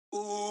Kia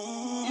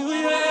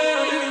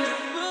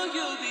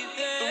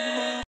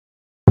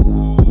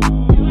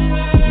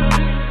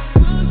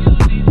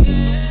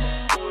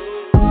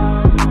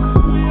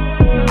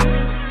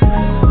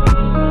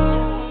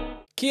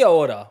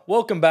ora.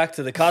 Welcome back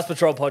to the Cast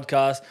Patrol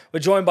podcast. We're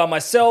joined by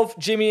myself,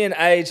 Jimmy, and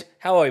Age.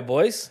 How are you,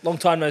 boys? Long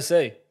time no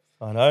see.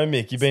 I know,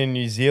 Mick. You've been in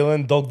New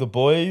Zealand, dogged the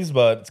boys,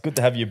 but it's good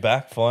to have you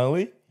back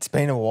finally. It's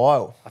been a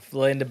while. I've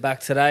landed back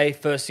today.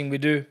 First thing we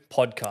do,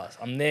 podcast.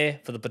 I'm there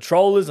for the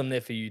patrollers. I'm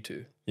there for you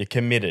two. You're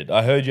committed.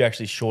 I heard you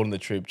actually shortened the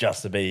trip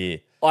just to be here.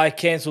 I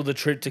cancelled the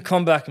trip to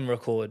come back and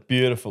record.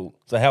 Beautiful.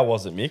 So how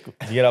was it, Mick?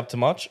 Did you get up to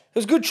much? It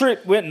was a good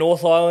trip. Went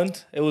North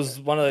Island. It was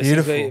one of those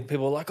things Beautiful. where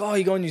people were like, oh,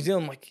 you going to New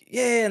Zealand? I'm like,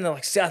 yeah. And they're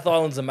like, South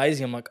Island's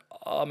amazing. I'm like,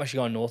 oh, I'm actually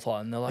going North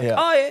Island. They're like, Yeah.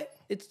 oh, yeah.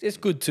 It's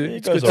good too.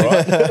 It goes all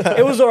right.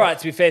 It was all right,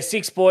 to be fair.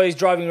 6 boys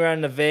driving around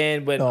in a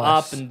van, went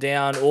Nice. up and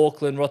down,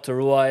 Auckland,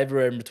 Rotorua,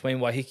 everywhere in between,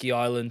 Waiheke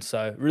Island.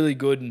 So really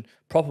good and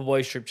proper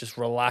boys trip, just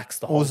relaxed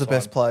the whole What was the time.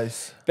 best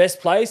place? Best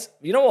place?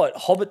 You know what?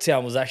 Hobbit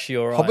Town was actually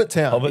all right. Hobbit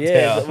Town. Hobbit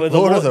Yeah, Town. with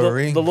Lord of the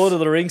Rings. The Lord of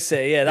the Rings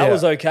set. Yeah, that Yeah.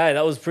 was okay.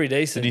 That was pretty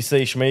decent. Did you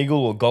see Schmeagol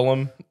or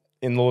Gollum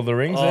in Lord of the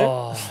Rings there?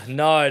 Oh,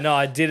 no,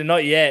 I didn't.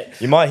 Not yet.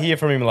 You might hear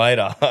from him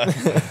later.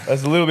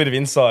 There's a little bit of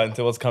insight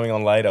into what's coming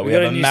on later. We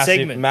got have a a new massive,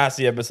 segment.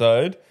 massive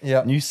episode.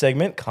 Yep. New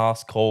segment,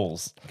 Cast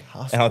Calls.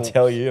 Cast and I'll calls.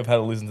 tell you, I've had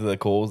to listen to the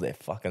calls. They're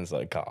fucking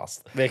so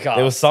cast. They're cast.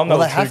 There was some Well,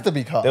 that they were have to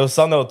be cast. There was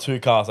some that were too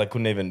cast I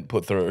couldn't even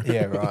put through.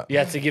 Yeah, right. You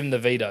had to give him the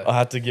veto. I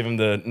had to give him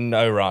the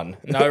no run.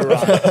 No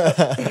run.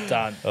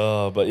 Done.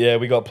 Oh, but yeah,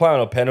 we got playing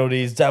on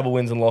penalties, dabble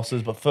wins and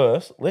losses. But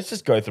first, let's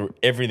just go through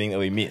everything that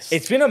we missed.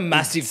 It's been a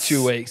massive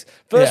 2 weeks.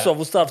 First Yeah. off,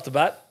 we'll start off the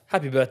bat.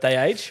 Happy birthday,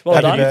 Age. Well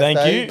Happy done. birthday. Thank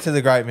Birthday you. to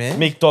the great man.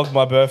 Mick dogged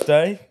my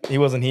birthday. He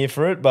wasn't here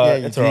for it, but Yeah,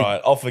 you it's all did.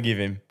 right. I'll forgive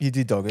him. You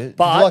did dog it.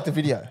 But- did you like the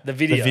video? The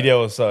video. The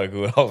video was so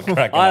good. I was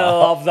cracking I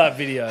up. love that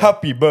video.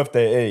 Happy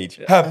birthday, Age.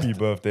 Happy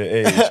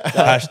birthday, Age.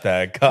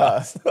 Hashtag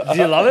cast. Did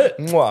you love it?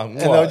 Mwah, And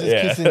they were mwah, just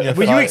yeah. kissing your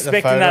Were you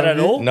expecting that at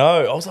all?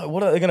 No, I was like,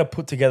 what are they going to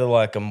put together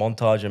like a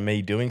montage of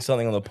me doing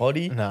something on the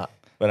potty? Nah.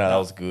 But no, that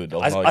was good.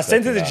 was not I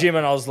sent to expecting the that. gym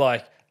and I was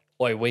like,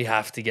 "Oi, we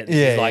have to get this."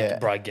 Yeah, He's like, yeah.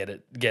 "Bro, get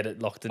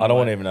it locked in." I don't away."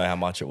 want to even know how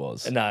much it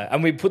was. No,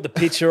 and we put the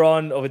picture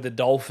on with the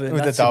dolphin.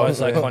 With That's the the most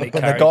dolphin. iconic And the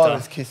character. guy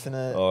was kissing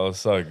it. Oh, it was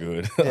so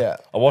good. Yeah.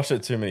 I watched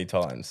it too many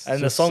times. and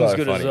It's the just song's so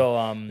good funny. as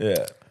well.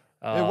 Yeah.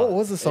 Yeah, what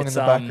was the song in it's,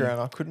 the background?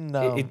 I couldn't.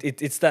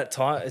 It's that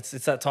time. It's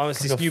that time. It's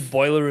this new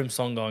boiler room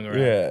song going around.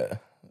 Yeah.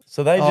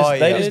 So they just Oh,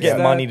 they yeah. just It's get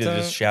money to that,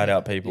 just shout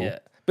out people. Yeah.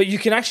 But you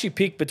can actually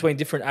pick between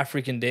different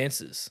African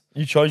dances.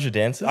 You chose your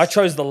dances? I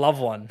chose the love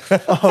one. oh,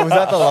 was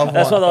that the love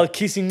That's why one? they were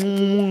kissing.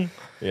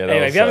 Yeah, that Anyway,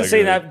 was if you haven't so seen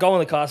good. that, go on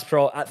the Cast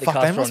Pro at the Fuck,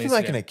 Cast they Pro must on be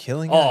making Instagram. a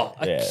killing. Oh,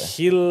 a Yeah.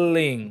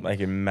 killing.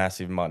 Making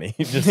massive money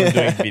just from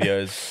doing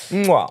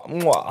videos. Mwah,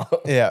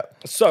 mwah. Yeah.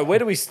 So where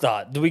do we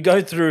start? Do we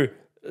go through?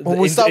 Well,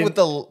 we start with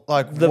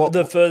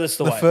the furthest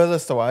away. The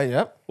furthest away.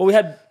 Yep. Well, we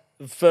had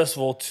first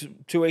of all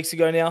 2 weeks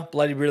ago now.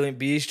 Bloody Brilliant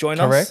Beers join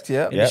us. Correct,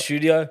 yeah. In Yep. the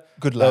studio.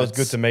 Good That lads. was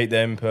good to meet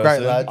them in person.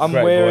 Great lads. I'm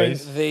Great wearing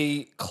boys.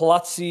 the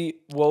Klutzy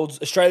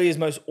Australia's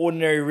most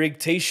ordinary rig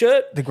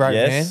T-shirt. The great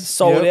Yes. man.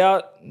 Sold Yep.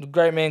 out. The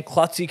great man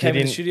Klutzy came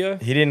in the studio.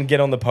 He didn't get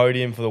on the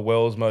podium for the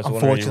world's most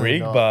ordinary Unfortunately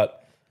rig, not.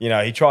 but you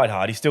know he tried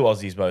hard. He's still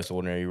Aussie's most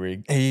ordinary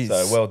rig. He is.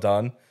 So well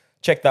done.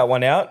 Check that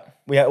one out.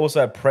 We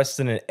also had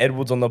Preston and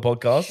Edwards on the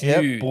podcast.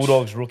 Yep. Huge.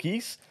 Bulldogs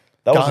rookies.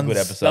 That was a good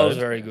Guns. episode. That was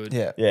very good.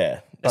 Yeah. yeah.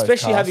 Both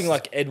Especially casts. having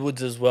like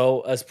Edwards as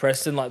well as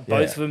Preston, like both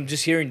Yeah. of them,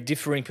 just hearing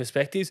differing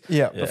perspectives.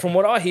 Yeah. But from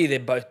what I hear, they're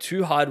both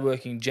two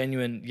hardworking,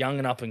 genuine, young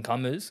and up and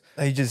comers.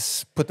 They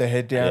just put their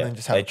head down Yeah. and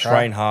just have They a crack.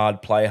 train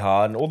hard, play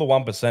hard, and all the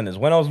 1%ers.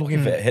 When I was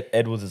looking for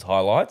Edwards'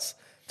 highlights,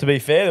 to be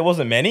fair, there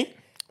wasn't many.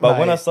 But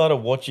when Mate. I started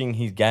watching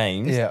his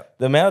games, Yeah.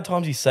 the amount of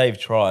times he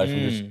saved tries from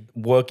just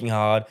working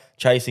hard,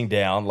 chasing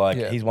down, like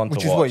Yeah. he's one to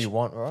Which watch. is what you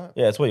want, right?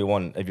 Yeah, it's what you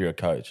want if you're a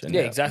coach. And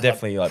Yeah, exactly.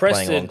 Definitely like playing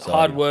Preston, alongside.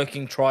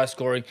 hardworking, try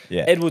scoring.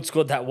 Yeah. Edwards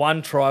scored that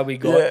one try we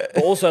got, Yeah.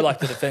 but also like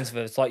the defensive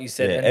efforts, like you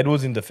said. Yeah, and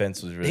Edwards in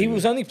defense was really he good.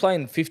 was only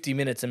playing 50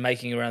 minutes and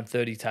making around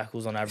 30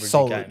 tackles on average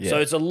Solid. a game. Yeah. So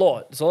it's a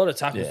lot. It's a lot of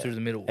tackles Yeah. through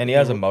the middle. And he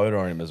has a motor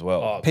on him as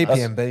well. Oh,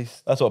 PPM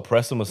beast. That's what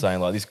Preston was saying.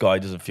 Like, this guy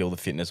doesn't feel the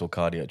fitness or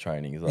cardio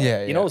training. He's like,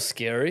 Yeah. You know what's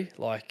scary?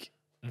 Like,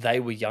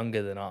 they were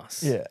younger than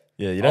us. Yeah.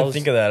 Yeah, you don't was-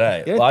 think of that, eh?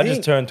 You don't Like, I think-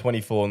 just turned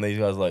 24 and these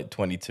guys are like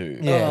 22.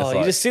 Yeah, Oh, It's you're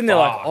like, just sitting there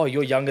like, fuck. oh,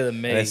 you're younger than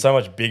me. And they're so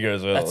much bigger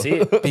as well. That's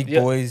it. Big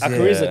boys, Our yeah.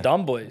 careers Yeah. are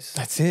dumb boys.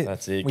 That's it.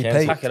 That's it. We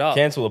Cancel, peaked. Pack it up.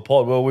 cancel the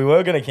pod. Well, we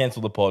were going to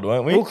cancel the pod,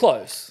 weren't we? Real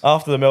close.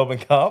 After the Melbourne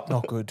Cup.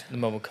 Not good. The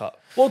Melbourne Cup.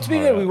 Well, to be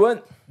fair, we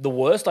weren't the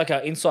worst. Like,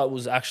 our insight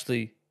was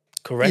actually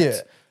correct.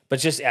 Yeah. But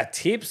just our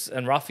tips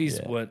and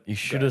roughies weren't. You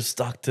should have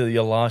stuck to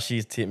your last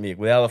year's tip, Mick.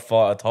 Without a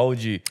fight, I told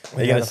you. You're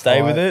Without going a to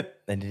stay with fight. it.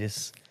 And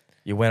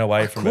you went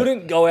away from it.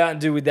 Couldn't go out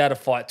and do without a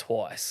fight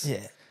twice.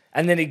 Yeah.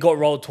 And then it got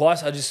rolled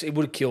twice. It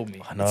would have killed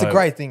me. No. It's a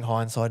great thing,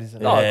 hindsight, isn't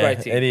it? No.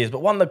 great team. It is.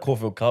 But won the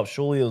Caulfield Cup.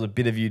 Surely there was a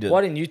bit of you to...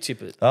 Why didn't you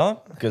tip it? Huh?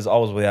 Because I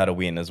was without a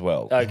win as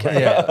well.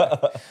 Okay. Yeah.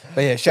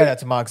 But yeah, shout out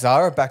to Mark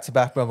Zara,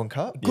 back-to-back Melbourne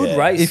Cup. Good Yeah.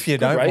 race. If you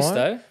Good don't race, mind.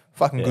 though.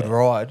 Fucking good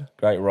ride.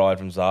 Great ride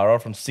from Zara.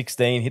 From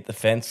 16, hit the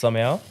fence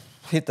somehow.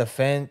 hit the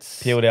fence.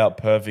 Peeled out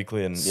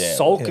perfectly and yeah.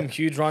 Solcombe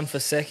huge run for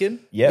second.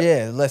 Yep.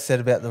 Yeah, less said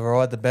about the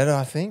ride, the better,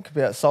 I think,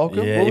 about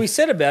Solcombe. Yeah. Well, we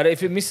said about it.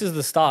 If it misses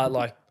the start,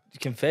 like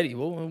confetti.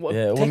 Well, what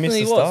Yeah, well,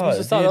 technically missed the it was. start. Missed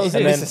the start. That was He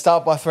it. missed the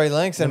start by 3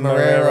 lengths, and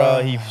Moreira,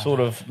 Moreira. he sort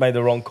of made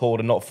the wrong call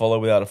to not follow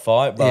without a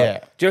fight. But Yeah.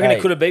 Do you reckon hey,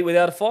 it could have beat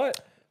without a fight?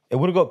 It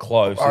would have got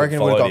close. I reckon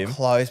it would followed have got him.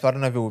 close, but I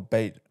don't know if it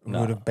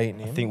would have beaten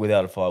him. I think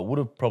without a fight would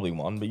have probably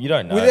won, but you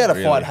don't know. without a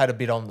really. fight, had a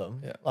bit on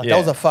them. Like Yeah. that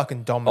was a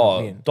fucking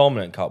dominant win.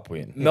 Dominant cup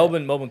win.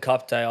 Melbourne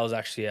Cup day, I was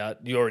actually out.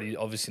 You already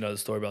obviously know the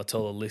story, but I'll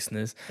tell the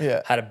listeners.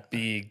 Yeah. Had a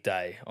big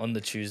day on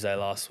the Tuesday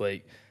last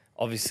week.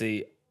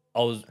 Obviously, I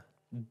was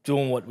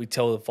doing what we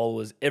tell the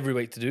followers every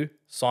week to do.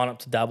 Sign up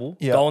to Dabble.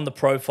 Yeah. Go on the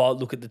profile,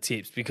 look at the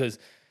tips, because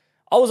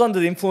I was under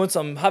the influence.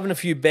 I'm having a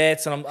few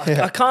bets, and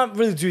I can't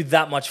really do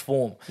that much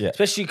form. Yeah.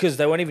 Especially because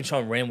they weren't even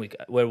showing Randwick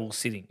where we were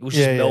sitting. It was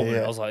just Yeah, yeah, Melbourne.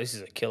 yeah. I was like, this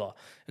is a killer.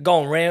 I go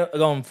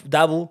on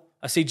Dabble.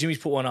 I see Jimmy's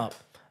put one up.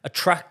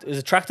 Is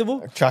it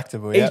tractable?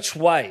 Tractable, yeah. Each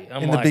way.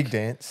 I'm In like, the big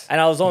dance. and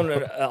I was on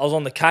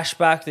the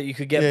cashback that you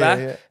could get Yeah, back.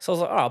 yeah. So I was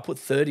like, all right, I'll put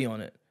 30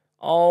 on it.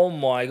 Oh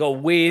my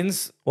God,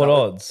 wins. What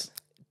odds?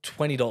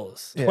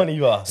 $20. Yeah. 20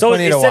 bucks. So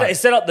 20 to 1. it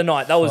set up the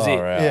night. That was it.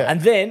 Far out. Yeah.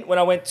 And then when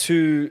I went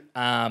to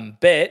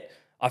bet,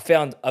 I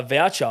found a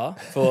voucher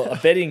for a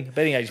betting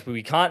agency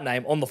we can't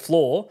name on the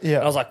floor. Yeah.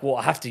 And I was like, well,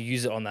 I have to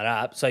use it on that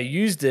app. So I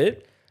used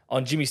it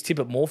on Jimmy's tip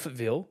at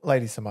Morfettville,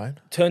 Lady Simone.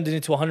 turned it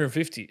into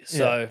 150.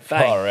 So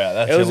bang. Far out.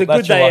 That's it was your, a good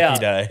that's your day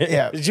lucky out. day.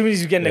 Yeah.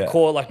 Jimmy's getting a Yeah.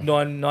 call at like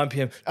 9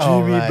 p.m.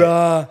 Oh, Jimmy, mate.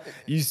 bruh,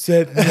 you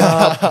set me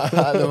up.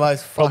 The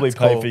most Probably fucked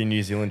pay call. for your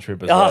New Zealand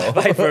trip as Oh, well.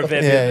 pay for a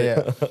bet. Yeah,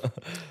 yeah.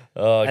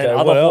 Okay,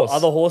 And what else?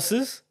 other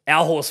horses,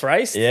 our horse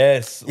race.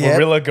 Yes,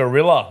 Yep.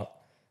 Gorilla.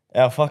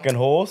 Our fucking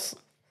horse.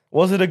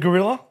 Was it a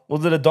gorilla?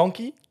 Was it a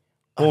donkey?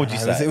 What would you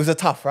say? It was a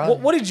tough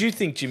run. What did you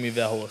think, Jimmy, of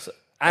our horse?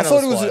 I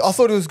thought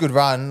it was a good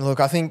run.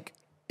 Look, I think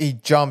he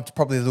jumped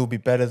probably a little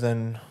bit better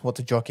than what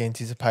the jockey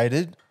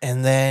anticipated,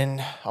 and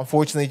then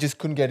unfortunately just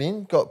couldn't get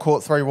in. Got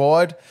caught 3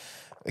 wide,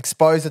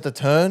 exposed at the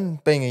turn.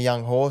 Being a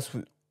young horse,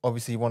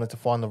 obviously he wanted to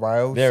find the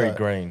rails. Very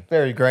green.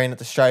 Very green at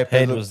the straight.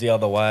 Head Look, was the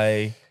other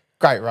way.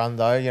 great run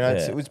though. You know,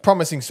 Yeah. it was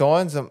promising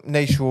signs.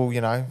 Niche will,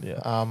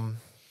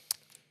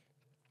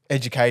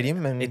 educate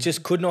him, and It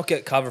just could not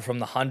get cover from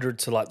the 100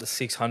 to like the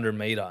 600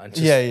 meter, and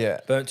just yeah.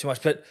 burnt too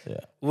much. But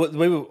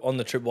we were on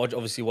the trip,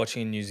 obviously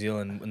watching in New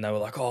Zealand, and they were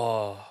like,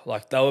 oh,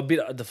 like they were a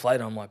bit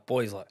deflated. I'm like,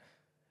 boys, like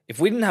if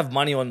we didn't have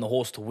money on the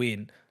horse to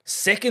win,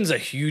 second's a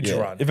huge Yeah.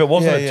 run. If it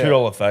wasn't Yeah, a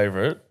 $2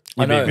 favourite,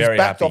 I you'd know. be It very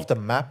backed happy. off the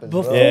map as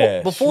Before, well.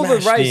 Yeah, before the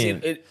smashed race,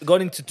 in. it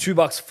got into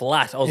 $2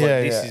 flat. I was Yeah,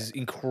 like, this yeah. is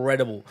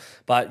incredible.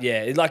 But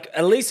yeah,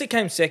 at least it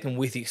came second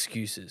with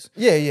excuses.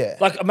 Yeah.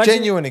 Like imagine,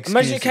 Genuine excuses.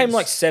 imagine it came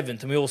like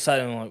 7th, and we all sat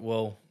there and like,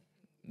 well,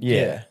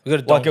 Yeah. we got a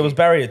Like donkey. it was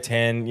barrier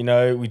 10,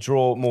 we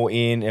draw more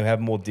in and have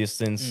more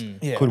distance.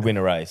 Yeah. Could win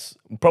a race.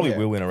 Probably Yeah.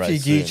 will win a A few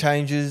race. gear soon.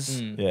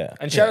 changes. Yeah.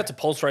 And shout out to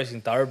Pulse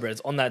Racing Thoroughbreds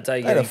on that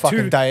day. They had a Getting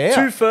fucking day out.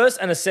 2 first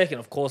and a second.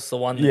 Of course, the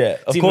one. That Yeah.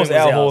 Of didn't course, win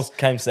was our ours. horse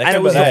came second. And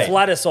it was but the hey,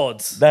 flattest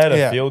odds. They had a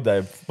Yeah. field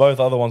day. Both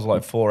other ones were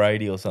like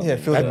 480 or something. Yeah,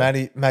 Field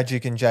of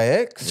Magic and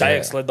JX.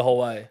 JX led the whole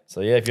way.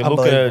 So yeah, if you're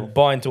looking to Unbelievable.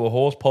 buy into a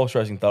horse, Pulse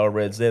Racing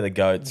Thoroughbreds, they're the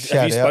goats.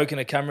 Shout Have you out. spoken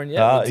to Cameron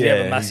yet? Did he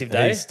have a massive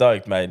day? He's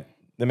stoked, mate.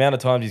 The amount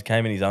of times he's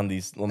came in his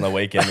undies on the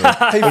weekend was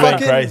He went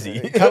fucking crazy.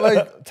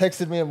 Camo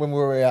texted me when we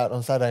were out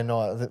on Saturday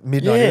night at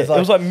midnight. Yeah, He was it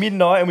was like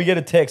midnight, and we get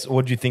a text.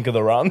 What do you think of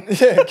the run?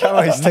 yeah, Camo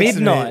texted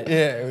Midnight? Me. Yeah,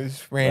 it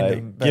was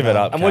random. Like, but, give it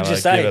up. And what'd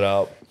you Camo, say? Give it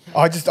up.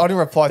 I didn't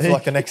reply till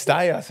like the next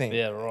day, I think.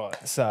 Yeah, right.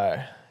 So,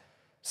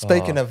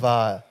 speaking of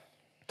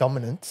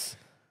dominance,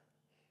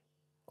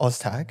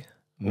 Oztag,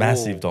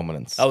 Massive Ooh.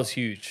 dominance. That was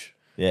huge.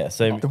 Yeah.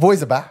 So the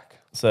boys are back.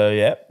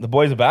 the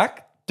boys are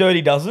back.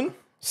 Dirty Dozen.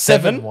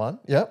 7-1. 7-1.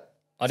 Yep.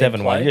 I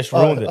didn't 7-1. play. You just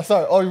ruined it.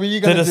 Sorry. Oh, were you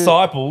The going to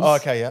disciples. Oh,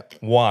 okay. Yep.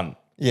 1.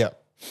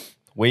 Yep.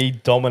 We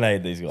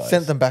dominated these guys.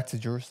 Sent them back to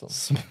Jerusalem.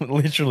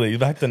 Literally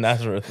back to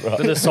Nazareth, right?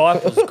 The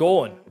disciples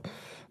gone.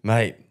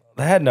 Mate,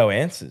 they had no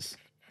answers.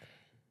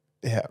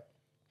 Yeah.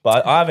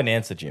 But I have an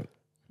answer, Jim.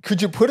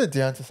 Could you put it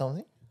down to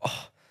something?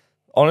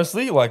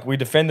 Honestly, like we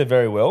defended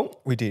very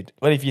well. We did.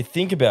 But if you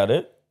think about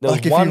it, there was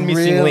Like if one you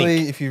missing really,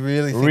 link. if you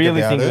really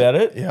Think about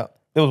it. Yeah.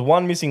 There was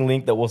one missing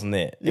link that wasn't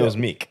there. It Yeah. was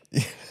Mick.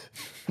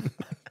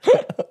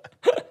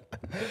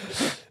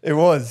 It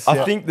was. I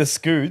yeah. think the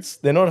Scoots,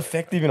 they're not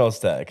effective in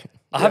Oztag.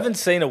 I haven't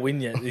seen a win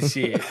yet this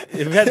year.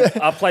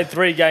 I played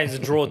 3 games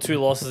and draw 2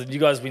 losses, and you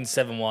guys win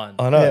 7-1.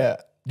 I know. Yeah.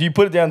 Do you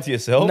put it down to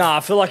yourself? Nah, I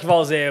feel like if I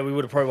was there, we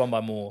would have probably won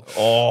by more.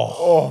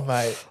 Oh,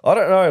 mate. I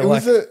don't know.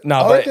 was like, a- no,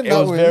 I but reckon it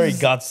that was very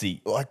was- gutsy.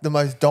 Like the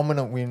most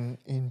dominant win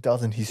in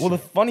dozen history. Well,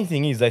 the funny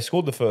thing is, they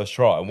scored the first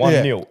try,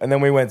 1-0, and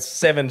then we went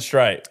 7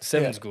 straight.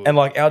 7's good. And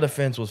like our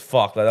defense was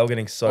fucked. Like they were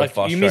getting so like you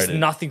frustrated. missed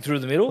nothing through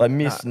the middle. Like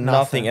missed Nah,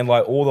 nothing. nothing. And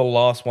like all the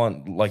last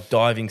one, like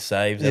diving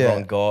saves, Yeah.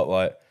 everyone got.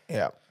 Like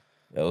yeah.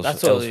 it was,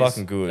 That's it all was it is.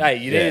 fucking good. Hey,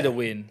 you needed Yeah. a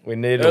win. We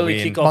needed Early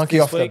a win. kickoff Monkey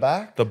this off the week.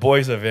 back. The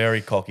boys are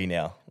very cocky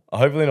now.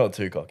 Hopefully not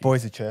too cocky.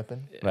 Boys are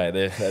chirping. Mate,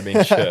 they're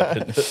being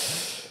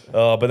chirped.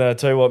 But then I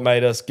tell you what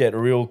made us get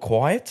real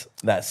quiet.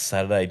 That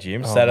Saturday,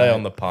 Jim. Saturday mate.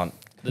 on the punt.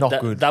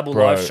 Not good. Double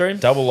Bro, live stream.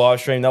 Double live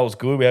stream. That was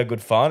good. We had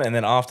good fun. And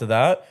then after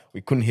that,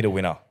 we couldn't hit a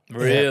winner.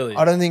 Really?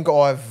 I don't think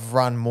I've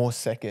run more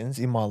seconds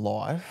in my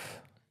life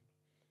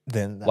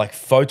than that. Like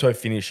photo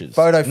finishes.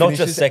 Photo Not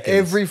finishes, just seconds.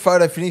 every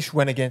photo finish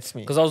went against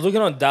me. Because I was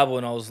looking on Dabble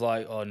and I was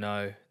like, oh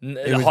no, the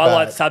was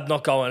highlights bad. tab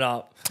not going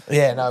up.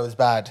 Yeah, no, it was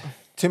bad.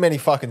 Too many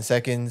fucking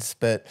seconds,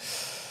 but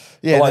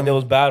yeah. But like then- there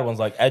was bad ones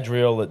like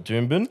Adriel at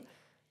Doomben,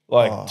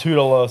 like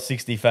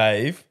 $2.60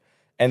 fave.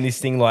 And this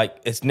thing, like,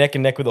 it's neck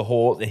and neck with the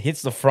horse. It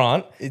hits the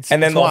front. And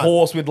then it's the one.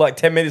 horse, with like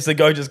 10 minutes to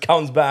go, just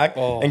comes back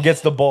and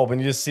gets the bob.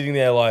 And you're just sitting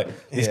there like,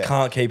 this Yeah.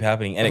 can't keep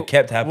happening. And it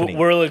kept happening.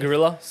 Gorilla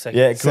Gorilla. Second.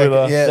 Yeah,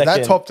 Gorilla. yeah, that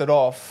second. topped it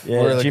off.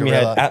 Yeah, Gorilla Jimmy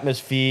Gorilla. had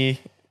Atmosphere,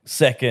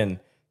 second.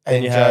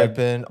 Then you had,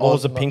 Open, what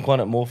was the Osmo- pink one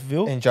at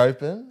Morpheville? and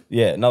Jopen.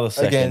 Yeah, another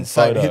second Again,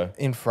 same photo. hit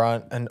in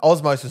front. And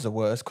Osmos was the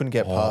worst. Couldn't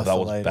get Oh, past that the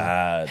was lady.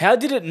 bad. How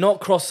did it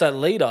not cross that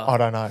leader? I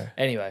don't know.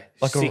 Anyway,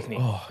 Like sickening.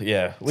 oh,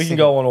 yeah, we can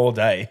go on all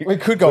day. We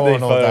could go with on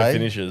these all photo day.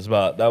 finishes,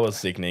 but that was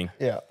sickening.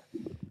 Yeah.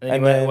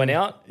 and then went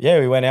out. Yeah,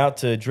 we went out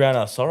to drown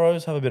our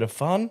sorrows, have a bit of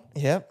fun.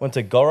 Yep. Went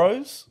to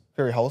Goros.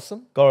 Very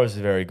wholesome. Goros is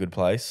a very good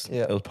place.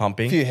 Yeah. It was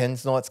pumping. A few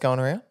hens nights going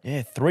around.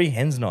 Yeah, 3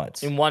 hens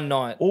nights. In one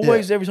night.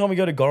 Always, every time we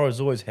go to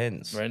Goros, always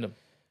hens. Random.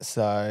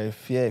 So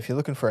if you're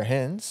looking for a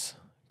hens,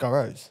 go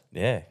Rose.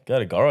 Yeah, go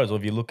to Goros. Or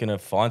if you're looking to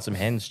find some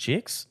hens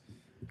chicks,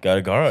 go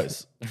to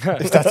Goros.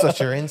 If that's what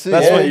you're into.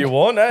 That's yeah. what you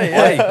want.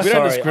 Hey, we don't Sorry,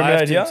 I have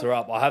discriminate to here.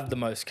 interrupt. I have the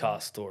most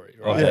cast story.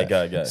 Right?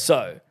 Okay, go.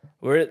 So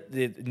we're at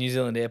the New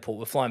Zealand airport.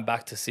 We're flying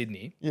back to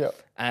Sydney. Yeah.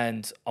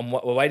 And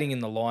we're waiting in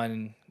the line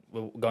and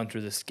we're going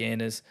through the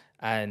scanners.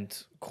 And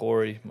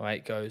Corey, my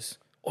mate, goes,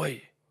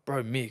 "Oi,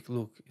 bro, Mick,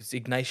 look, it's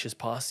Ignatius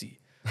Parsi."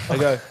 I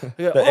go,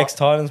 The "Oh."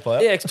 ex-Titans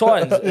player? Yeah,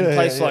 ex-Titans in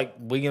place like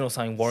Wigan or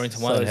something,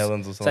 Warrington, one of St. those.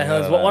 Helens or something St.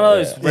 Helens, like that, one of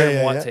those yeah. red and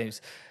Yeah, white yeah.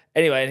 teams.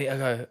 Anyway,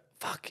 and I go,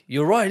 fuck,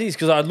 you're right, it is.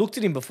 Because I looked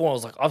at him before and I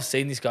was like, I've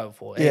seen this guy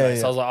before. Anyway, Yeah,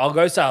 So I was like, I'll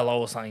go say hello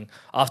or something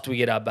after we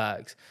get our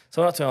bags.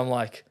 So I went up to him, I'm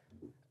like,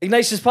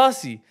 Ignatius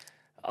Parsi,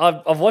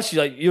 I've watched you,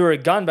 like, you were a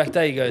gun back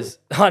there. He goes,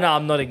 oh, no,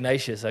 I'm not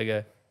Ignatius. I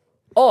go,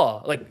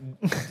 oh, like,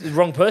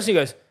 wrong person. He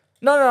goes,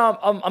 no,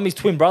 I'm his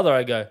twin brother.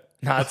 I go,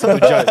 nah, it's a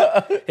good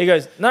joke. He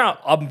goes, no,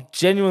 I'm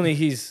genuinely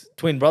his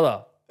twin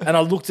brother. And I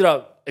looked it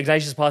up.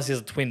 Ignatius Parsi has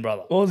a twin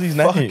brother. What was his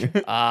name?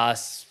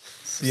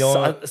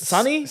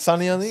 Sonny?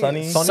 Sunny on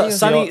the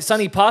Sonny?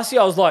 Sonny Parsi.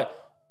 I was like,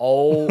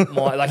 oh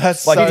my, like,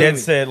 That's Like so- Dead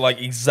said, like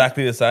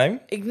exactly the same.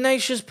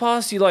 Ignatius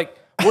Parsi. Like,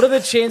 what are the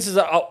chances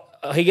that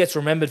he gets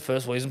remembered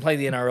first of all? He hasn't played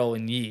the NRL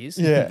in years.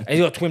 Yeah. And he's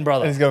got a twin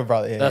brother. And he's got a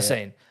brother. Yeah, That's yeah.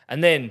 seen.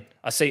 And then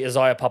I see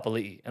Isaiah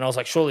Papali'i. And I was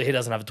like, surely he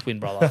doesn't have a twin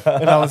brother.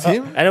 And that was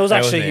him. And it was That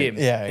was actually him.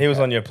 him. Yeah. He was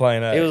on your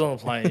plane, eh? He was on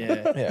the plane,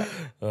 yeah. Yeah.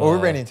 Well, we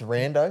ran into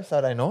Rando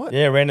Saturday night.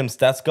 Yeah, random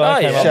stats guy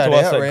Oh, came yeah. up Shout to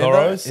us out, at Rando.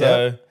 Goros.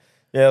 So,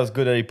 yeah, it was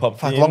good that he popped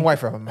Fuck, in. long way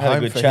from Had a home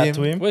good for chat him.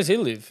 to him. Where's he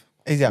live?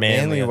 He's out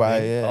Manly, Manly I way.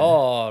 think. Yeah.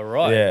 Oh,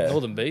 right. Yeah.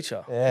 Northern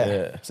Beacher.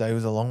 Yeah. So he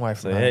was a long way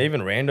from So, home. yeah,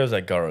 even Rando's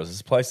at Goros.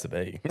 It's a place to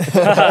be.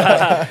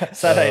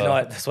 Saturday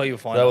night. That's where you'll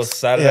find That us. was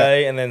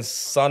Saturday. And then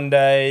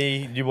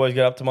Sunday, did you boys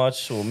get up to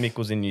much? Or Mick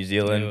was in New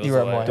Zealand You were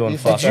at my- doing Did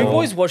fuck Did you all.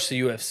 boys watch the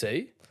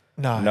UFC?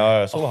 No.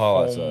 No, I saw the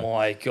highlights Oh though.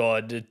 my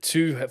god, the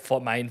two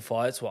main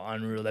fights were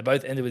unreal. They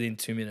both ended within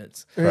 2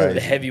 minutes. Really? The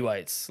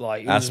heavyweights,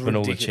 like it was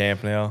Aspinall the ridiculous.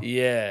 champ now.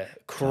 Yeah,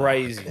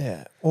 crazy.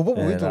 Yeah. Well, what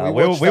were we Yeah, doing? nah,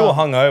 We we watched, were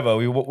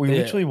hungover. We Yeah.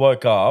 literally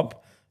woke up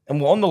and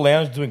we're on the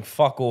lounge doing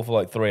fuck all for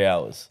like 3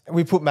 hours.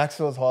 we put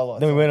Maxwell's highlights.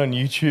 Then we went on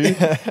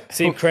YouTube.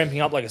 See him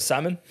cramping up like a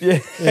salmon. Yeah.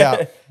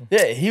 Yeah.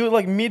 Yeah, he was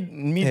like mid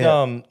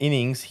Yeah.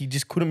 innings, he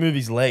just couldn't move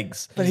his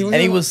legs. But he was and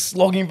he in- was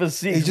slogging for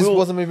six. He just We were-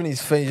 wasn't moving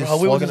his feet. Just bro,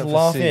 we were slogging just it for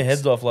laughing our six.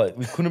 heads off. Like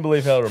we couldn't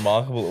believe how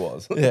remarkable it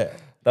was. Yeah.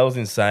 That was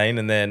insane.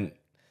 And then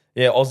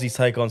Aussies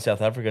take on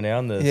South Africa now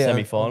in the Yeah.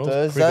 semi-finals. on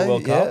Cricket Thursday,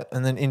 World yeah. Cup.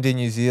 And then India,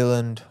 New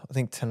Zealand, I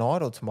think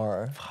tonight or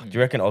tomorrow. Do you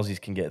reckon Aussies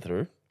can get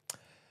through?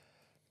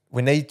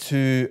 We need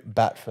to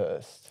bat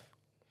first.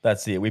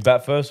 That's it. We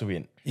bat first or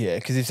win. Yeah,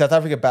 because if South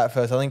Africa bat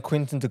first, I think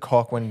Quinton de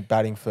Kock, when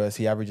batting first,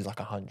 he averages like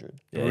 100.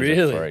 Yeah, he's a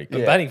Really? freak. But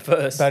Yeah. batting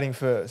first. Batting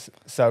first.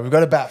 So we've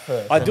got to bat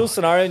first. Ideal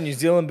scenario: New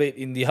Zealand beat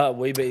India,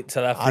 we beat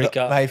South I don't-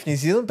 Africa. mate, if New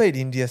Zealand beat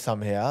India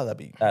somehow, that'd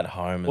be... At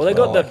home. Well, as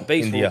they got the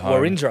beats India for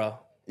home. Warindra.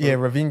 Yeah,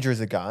 Ravindra's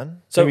a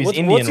gun. So he's what's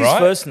Indian, his right?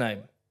 first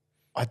name?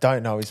 I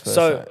don't know his first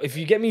So name. if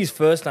you get me his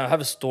first name, I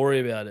have a story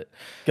about it.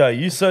 Go,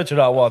 you search it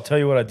up while I'll tell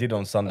you what I did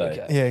on Sunday.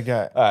 Okay. Yeah,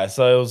 go. All right,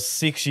 so it was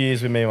 6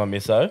 years with me and my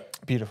misso,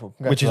 Beautiful.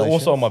 which is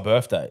also on my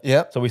birthday.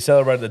 Yep. So we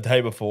celebrated the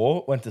day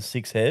before, went to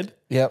Six Head,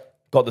 Yep.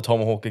 got the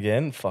tomahawk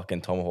again,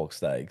 fucking tomahawk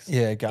steaks.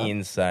 Yeah, go.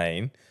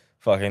 Insane.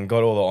 Fucking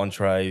got all the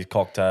entrees,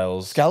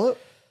 cocktails. Scallop?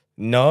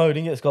 No,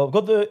 didn't get scallop.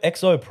 Got the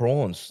XO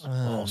prawns.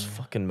 Oh, I was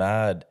fucking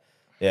mad.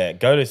 Yeah,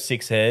 go to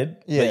Six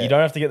Head. Yeah. But you don't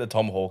have to get the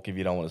tomahawk if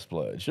you don't want to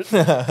splurge.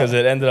 Because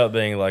it ended up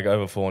being like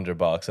over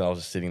 $400 and I was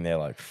just sitting there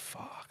like,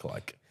 fuck.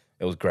 Like,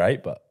 it was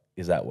great, but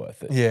is that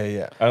worth it? Yeah,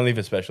 yeah. Only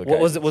for special What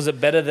occasions. was it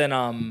better than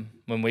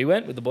when we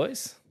went with the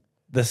boys?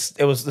 The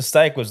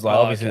steak was like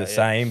Oh, obviously okay, the yeah.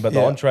 same, but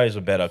Yeah. the entrees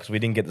were better because we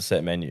didn't get the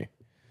set menu.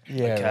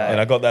 Yeah, Okay. right. And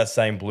I got that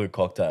same blue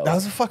cocktail. That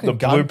was a fucking the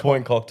gun Blue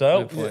Point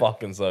cocktail. Blue Point.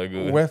 Fucking so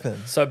good.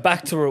 Weapon. So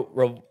back to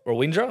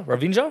Ravindra.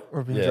 Ravindra,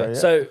 Yeah. yeah.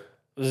 So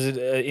was an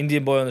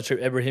Indian boy on the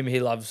trip, Ibrahim. He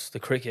loves the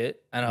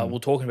cricket, and we're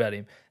talking about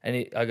him.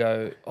 And I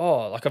go,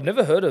 oh, like I've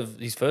never heard of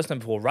his first name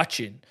before,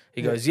 Rachin.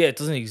 He goes, yeah, it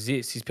doesn't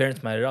exist. His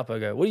parents made it up. I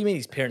go, what do you mean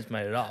his parents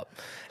made it up?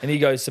 And he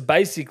goes, so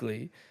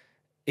basically,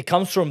 it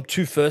comes from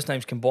two first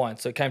names combined.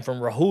 So it came from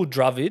Rahul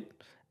Dravid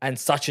and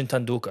Sachin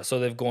Tendulkar. So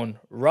they've gone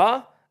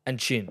Ra and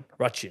Chin,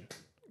 Rachin.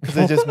 Because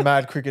they're just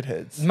mad cricket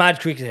heads. Mad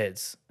cricket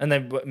heads. And they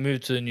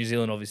moved to New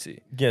Zealand, obviously.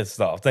 Get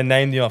stuff. They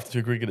named you after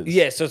two cricketers.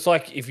 Yeah, so it's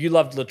like if you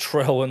loved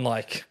Latrell and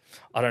like,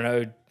 I don't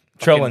know.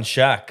 Trell and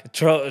Shaq.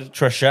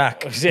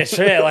 Treshak.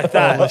 Yeah, like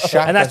that.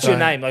 Shaq, And that's your that's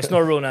name. Like, it's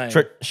not a real name.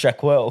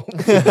 Shaqwell.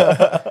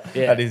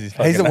 Yeah. That is his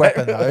fucking He's a name.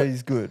 weapon, though.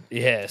 He's good.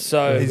 Yeah,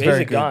 so He's he's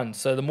very a good. gun.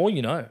 So the more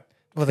you know.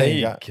 Well, There there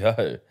you you go.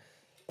 go.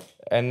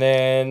 And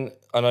then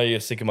I know you're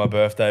sick of my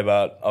birthday,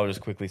 but I'll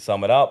just quickly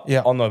sum it up.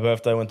 Yeah. On my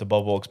birthday, I went to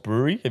Bob Hawke's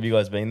Brewery. Have you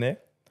guys been there?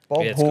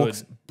 Bob Yeah, it's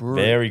Hawke's good.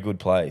 Brewery. Very good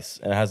place.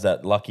 And it has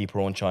that Lucky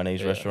Prawn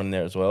Chinese restaurant in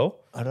there as well.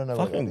 I don't know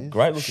what that Fucking is.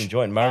 great looking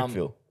joint,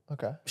 Marrickville.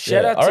 Okay.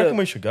 Shout out I to, reckon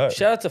we should go.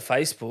 Shout out to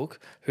Facebook,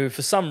 who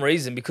for some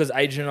reason, because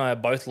Adrian and I are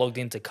both logged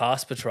into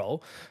Cast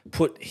Patrol,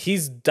 put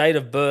his date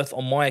of birth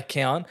on my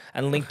account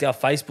and linked our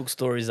Facebook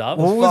stories up.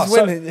 What was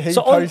So- when he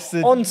so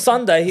posted on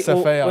Sunday,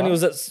 Sophia? when he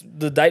was at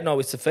the date night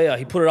with Sophia,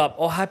 he put it up.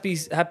 Oh, happy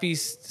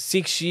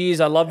 6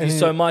 years. I love you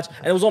so much.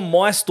 And it was on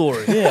my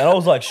story. Yeah, and I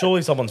was like,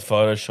 surely someone's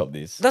photoshopped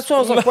this. That's why I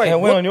was like, wait, And it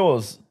went what? on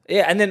yours.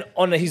 Yeah, and then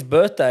on his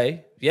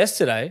birthday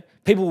yesterday,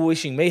 people were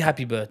wishing me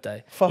happy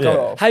birthday. Fuck Yeah.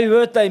 off. Happy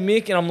birthday,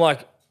 Mick. And I'm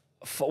like,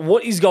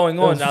 what is going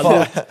on? And I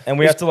looked, And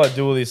we have to like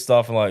do all this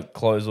stuff and like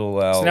close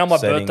all our so now my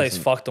settings birthday's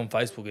and- fucked on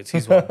Facebook. It's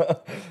his one.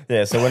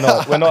 Yeah, so we're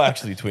not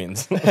actually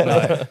twins.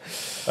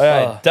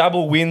 Okay,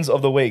 Dabble wins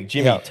of the week.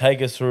 Jimmy, Yeah.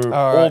 take us through All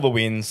all right. the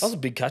wins. That was a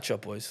big catch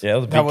up, boys. Yeah, that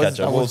was a big That was- catch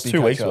that up. Well, it was was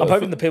big 2 weeks catch ago. up. I'm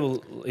hoping the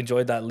people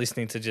enjoyed that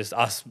listening to just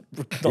us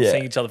not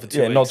seeing each other for 2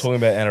 weeks. Yeah, not talking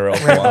about NRL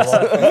for once.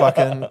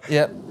 Fucking,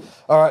 yep.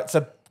 All right,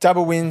 so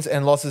double wins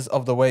and losses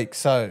of the week.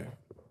 So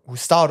we'll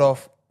start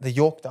off the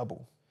York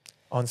double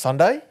on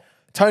Sunday.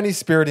 Tony's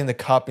Spirit in the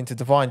Cup into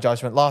Divine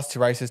Judgment. Last two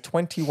races,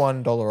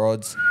 $21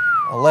 odds,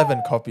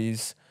 11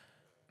 copies.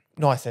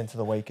 Nice end to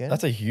the weekend.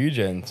 That's a huge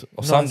end.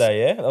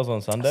 Sunday, yeah? That was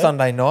on Sunday?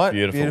 Sunday night.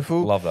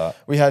 Beautiful. Love that.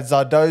 We had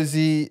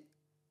Zardozi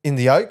in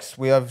the Oaks.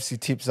 We obviously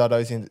tipped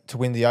Zardozi to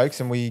win the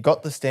Oaks, and we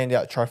got the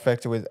standout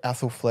trifecta with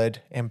Athelfled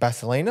and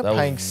Basilina, That was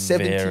paying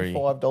very-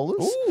 $75.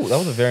 Ooh, that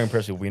was a very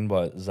impressive win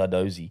by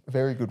Zardozi.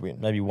 Very good win.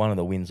 Maybe one of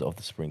the wins of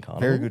the Spring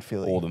Carnival. Very good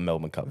filly. Or the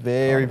Melbourne Cup.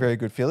 Very, very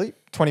good filly.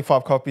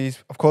 25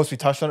 copies. Of course, we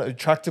touched on it.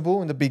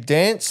 Retractable in the big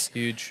dance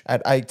Huge.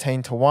 at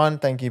 18-1.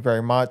 Thank you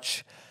very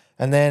much.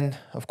 And then,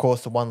 of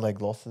course, the one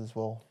leg loss as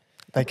well.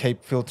 They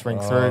keep filtering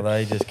Oh, through.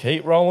 they just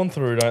keep rolling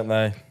through, don't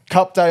they?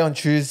 Cup day on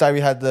Tuesday,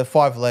 we had the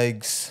 5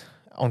 legs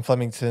on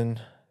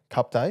Flemington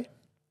Cup day.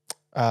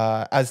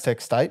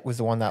 Aztec State was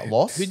the one that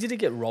lost. Who did it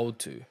get rolled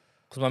to?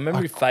 Because my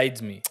memory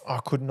fades me. I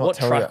could not What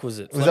tell track you. was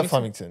it? It was at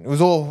Flemington. It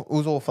was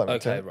all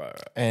Flemington. Okay,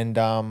 right. And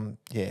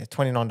yeah,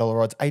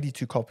 $29 odds,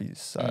 82 copies.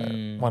 So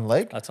one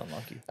leg. That's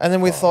unlucky. And then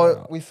we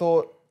thought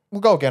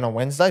we'll go again on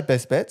Wednesday.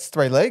 Best bets,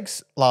 3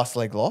 legs. Last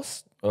leg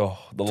lost, Oh,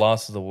 the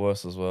last is the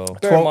worst as well.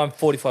 Bear in mind,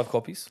 45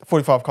 copies.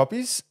 45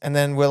 copies. And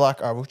then we're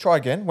like, all right, we'll try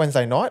again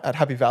Wednesday night at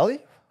Happy Valley,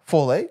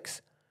 4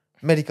 legs.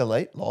 Medic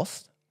Elite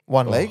lost,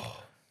 1 leg,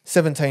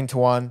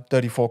 17-1,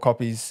 34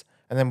 copies.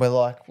 And then we're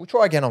like, we'll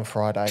try again on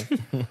Friday.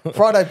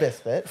 Friday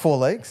best bet, 4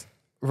 legs.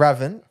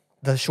 Raven,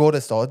 the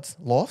shortest odds,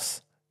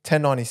 loss,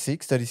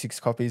 10.96, 36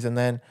 copies. And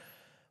then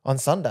on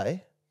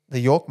Sunday, the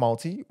York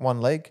multi,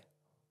 1 leg,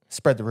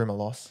 spread the rumour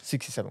loss,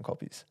 67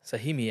 copies. So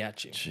hear me out,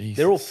 Jim. Jesus.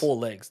 They're all 4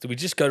 legs. Do we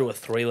just go to a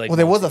 3-leg? Well,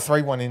 there was a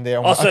 3-1 in there.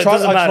 Oh, so it I tried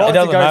doesn't matter. It to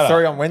doesn't go matter.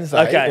 3 on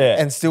Wednesday Okay.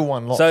 and still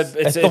 1 loss. So So,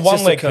 It's the just one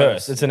a leg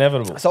curse. It's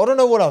inevitable. I don't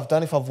know what I've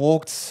done if I've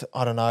walked,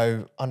 I don't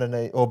know,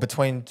 underneath or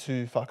between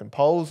 2 fucking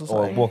poles or Or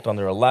something. walked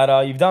under a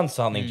ladder. You've done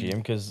something, Jim,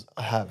 because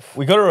I have.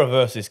 we got to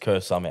reverse this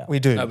curse somehow. We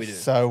do. No, we do.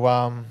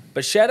 So,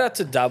 But shout out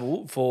to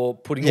Dabble for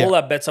putting Yeah. all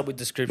our bets up with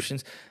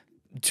descriptions.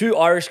 2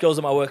 Irish girls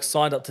at my work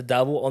signed up to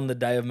Dabble on the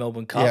day of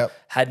Melbourne Cup. Yep.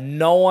 Had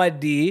no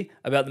idea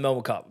about the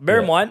Melbourne Cup.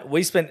 Bear in mind,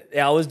 we spent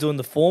hours doing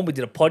the form. We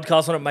did a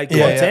podcast on it, made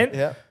content.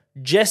 yeah.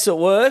 Jess at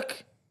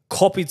work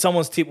copied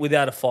someone's tip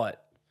without a fight.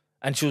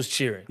 And she was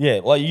cheering. Yeah,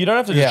 like you don't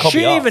have to just Yeah. copy She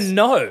didn't us. even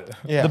know.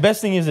 Yeah. The best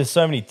thing is there's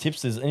so many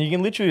tipsters, and you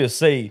can literally just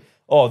see,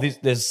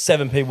 there's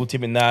 7 people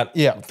tipping that,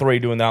 Yeah. 3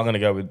 doing that. I'm going to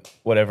go with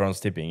what everyone's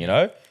tipping, you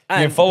know? You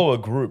can And- follow a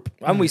group.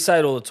 And we say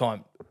it all the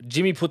time.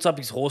 Jimmy puts up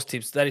his horse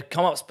tips. They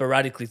come up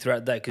sporadically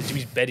throughout the day because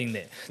Jimmy's betting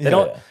there. They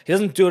don't. He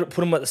doesn't do it.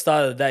 Put them at the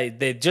start of the day.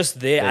 They're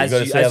just there You as got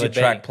to you see how as the you're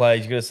track betting.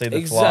 plays. You got to see the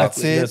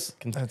Exactly. flux.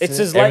 That's It's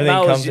it. as late Everything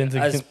mail comes as, into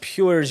as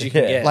pure as you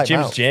can get. Like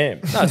Jim's mail. jam.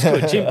 No, it's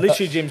good.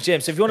 Literally Jim's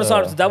Jam. So if you want to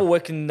sign up to Double, where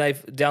can they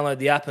download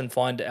the app and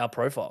find our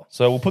profile?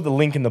 So we'll put the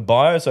link in the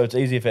bio so it's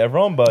easier for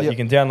everyone, but Yep. you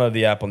can download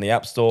the app on the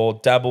App Store,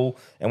 Dabble,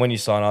 and when you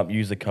sign up,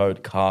 use the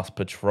code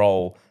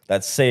CASTPatrol.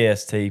 That's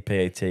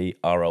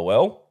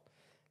CSTPATROL.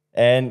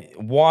 And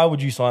why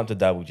would you sign up to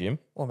Dabble, Jim?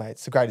 Well, mate,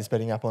 it's the greatest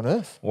betting app on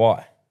earth.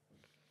 Why?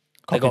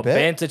 They got bet.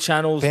 banter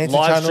channels, Banter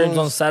live streams on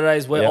channels.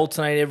 Saturdays. We're Yep.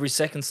 alternating every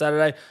second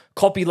Saturday.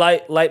 Copy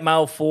late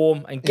mail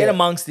form and get Yeah.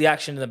 amongst the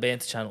action in the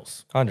banter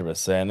channels.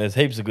 100%. There's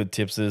heaps of good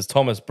tipsters.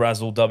 Thomas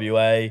Brazel,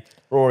 WA,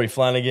 Rory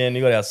Flanagan.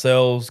 You got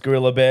ourselves,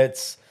 Gorilla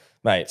Bets.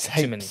 Mate,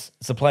 Too many.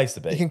 it's a place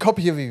to be. You can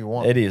copy whoever you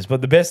want. It is.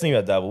 But the best thing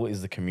about Dabble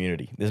is the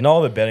community. There's no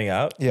other betting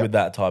app Yeah. with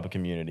that type of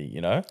community,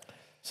 you know?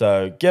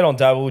 So get on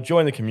Dabble,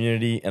 join the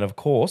community. And of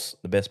course,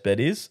 the best bet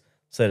is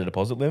set a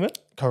deposit limit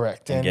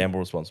Correct. and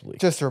gamble responsibly.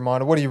 Just a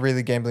reminder, what are you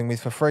really gambling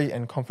with? For free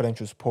and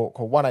confidential support,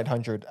 call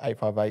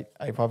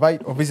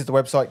 1-800-858-858 or visit the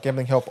website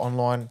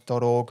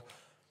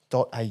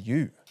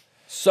gamblinghelponline.org.au.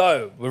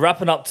 So we're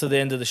wrapping up to the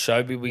end of the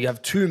show. But we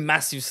have two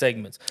massive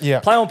segments.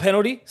 Yeah. Play on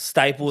penalty,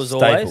 staple as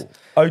always. Staple.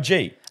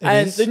 OG.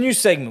 And is. the new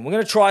segment, we're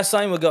going to try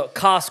something. We've got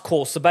cast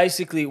calls. So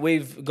basically,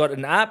 we've got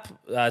an app.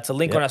 It's a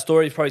link on our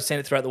story. You've probably seen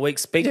it throughout the week.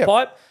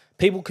 SpeakPipe.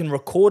 People can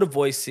record a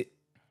voice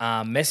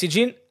message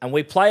in, and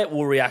we play it.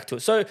 We'll react to it.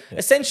 So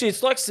essentially,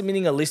 it's like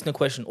submitting a listener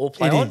question or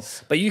play It on,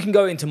 is. but you can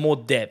go into more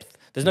depth.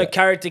 There's no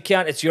character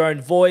count. It's your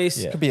own voice.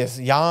 Yeah. Could be a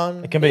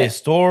yarn. It can be a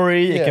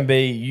story. Yeah. It can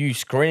be you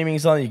screaming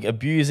something,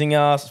 abusing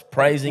us,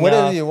 praising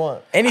Whatever us. you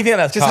want. Anything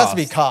that's Just cast. has to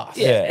be cast.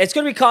 Yeah, it's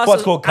going to be cast.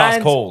 What's called cast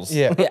and- calls.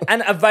 Yeah. Yeah,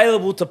 and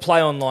available to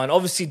play online.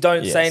 Obviously,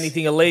 don't say Yes.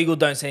 anything illegal.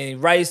 Don't say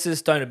anything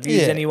racist. Don't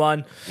abuse Yeah.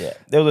 anyone. Yeah.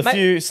 There was a Mate,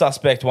 few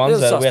suspect ones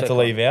there was a that we had to suspect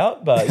leave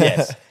out, but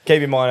yes,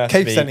 keep in mind it has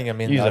Keep to be sending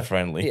 'em in, though. user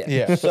friendly. Yeah.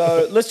 Yeah.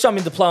 So let's jump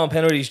into play on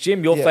penalties,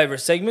 Jim. Your Yeah.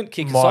 favourite segment.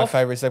 Kick us My off.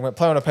 favourite segment.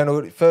 Play on a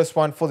penalty. First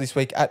one for this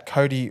week at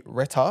Cody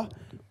Retta.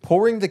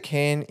 Pouring the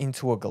can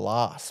into a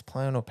glass.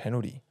 Play on a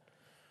penalty.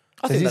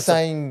 I So think you're that's a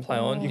saying play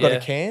on. you've got yeah.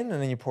 a can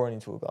and then you pour it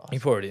into a glass.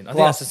 You pour it in. I think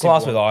Glass, that's a simple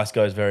glass with one. ice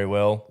goes very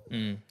well.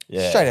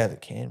 Yeah. Straight out of the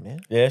can,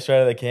 man. Yeah, straight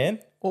out of the can.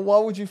 Well, why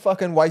would you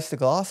fucking waste the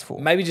glass for?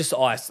 Maybe just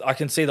ice. I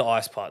can see the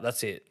ice part.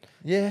 That's it.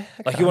 Yeah.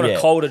 Like okay. you want Yeah.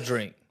 a colder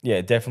drink.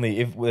 Yeah,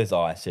 definitely. If there's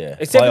ice, yeah.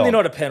 It's Play definitely on.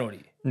 not a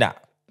penalty. Nah.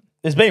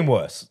 There's been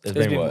worse. There's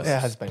been been worse. worse. There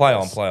has been Play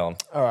worse. on, play on.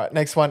 All right.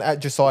 Next one at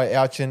Josiah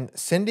Ouchin.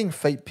 Sending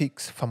feet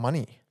pics for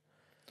money.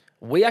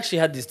 We actually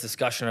had this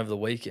discussion over the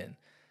weekend,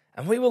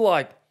 and we were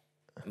like,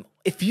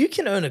 if you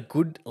can earn a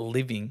good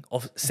living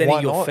of sending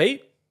Why your not?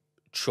 feet,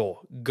 sure,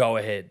 go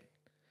ahead.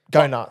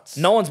 Go nuts.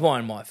 No one's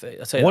buying my feet.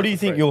 I'll tell you What that do you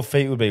for think free. your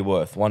feet would be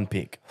worth? One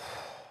pick.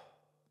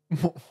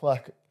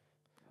 Like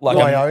Like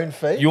my a- own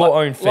feet. Your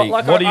own feet.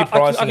 Like, what are you I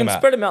pricing can them at?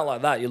 spread them out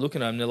like that. You're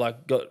looking at them, they're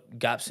like got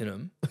gaps in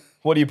them.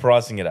 What are you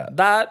pricing it at?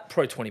 That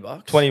probably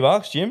 $20.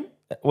 $20, Jim?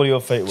 What are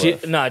your feet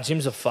worth? Nah,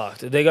 gyms are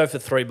fucked. They go for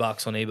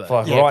 $3 on eBay.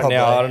 Like Yeah, right now, probably.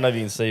 I don't know if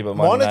you can see, but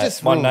my, Mine are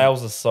just my real-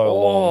 nails are so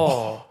long.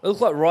 Oh, it looks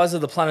like Rise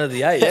of the Planet of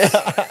the Apes.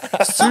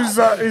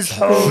 Sousa is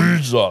home.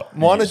 Caesar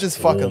Mine are is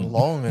just born. fucking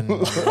long and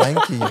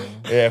lanky. And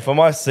Yeah, for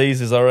my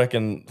Caesars, I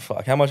reckon.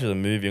 Fuck, how much is a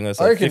movie? I'm gonna I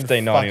say reckon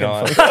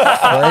 $15.99.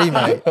 fucking free,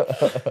 mate.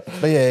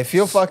 But yeah, if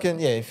you're fucking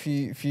if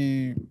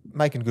you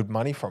making good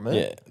money from it,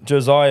 Yeah,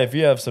 Josiah, if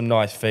you have some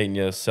nice feet and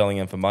you're selling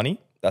them for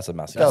money, that's a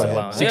massive. Go sale.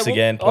 ahead. Six Yeah,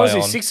 again. Play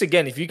Honestly, on. 6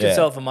 again. If you can Yeah.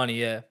 sell it for money,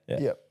 yeah.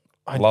 Yep.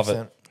 Love it.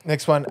 100%.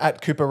 Next one at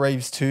Cooper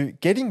Reeves 2.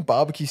 Getting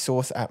barbecue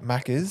sauce at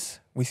Macca's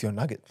with your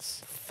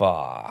nuggets.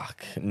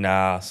 Fuck.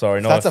 Nah,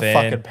 sorry, not That's a a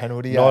fan. fucking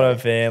penalty, Not eh? a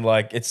fan.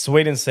 Like it's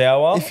sweet and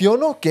sour. If you're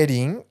not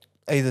getting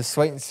either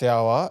sweet and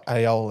sour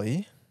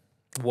aioli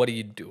What are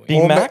you doing?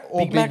 Big or Mac,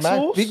 or Big Mac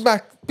sauce?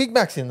 Big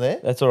Mac's in there,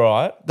 That's all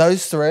right.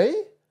 those three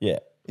Yeah,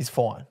 is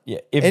fine. yeah.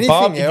 If Anything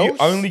barbecue, else?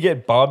 only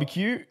get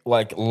barbecue,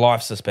 like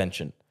life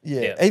suspension.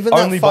 Yeah. Yeah. Even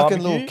Only that fucking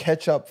barbecue? little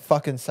ketchup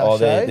fucking sachet. Oh,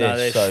 they're No,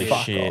 they're so shit.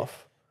 fuck shit.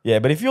 off. Yeah,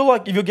 but if you're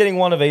getting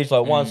one of each,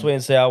 like one sweet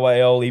and sour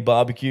aioli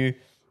barbecue,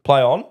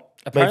 play on.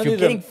 but if you're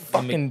getting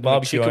fucking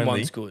barbecue McChicken only,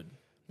 one's good.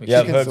 yeah,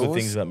 I've McChicken heard good sauce?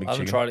 things about I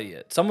haven't McChicken. tried it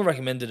yet. Someone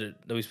recommended it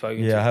that we've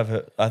spoken Yeah, I to. have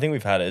heard. I think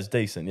we've had it. It's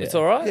decent. Yeah, It's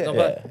all right. Yeah. Not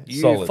Yeah. bad.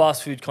 You Solid.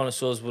 fast food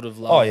connoisseurs would have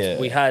loved. Oh, yeah.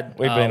 We had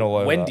We've been all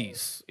over that.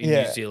 Wendy's in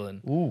Yeah. New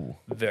Zealand. Ooh,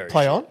 Very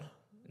Play shit. on?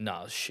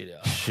 Nah, it was shit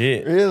out.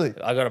 shit. Really?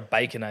 I got a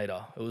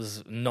baconator. It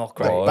was not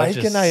great. Oh, that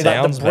just Baconator.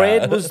 sounds The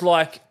bread bad. was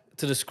like,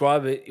 to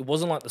describe it, it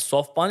wasn't like the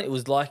soft bun. It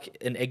was like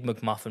an Egg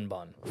McMuffin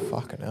bun.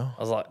 Fucking hell.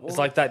 I was like, it's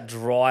like that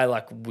dry,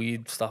 like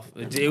weird stuff.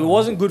 It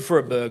wasn't good for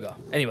a burger.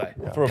 Anyway,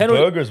 For a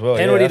burger as well,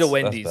 yeah, Penalty to that's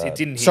Wendy's. bad. It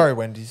didn't hit. Sorry,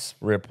 Wendy's.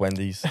 Rip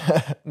Wendy's.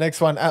 Next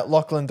one at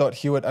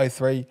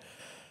Lachlan.Hewitt03.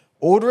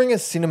 Ordering a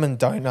cinnamon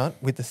donut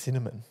with the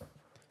cinnamon.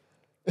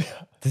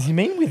 Does he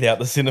mean without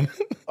the cinnamon?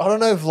 I don't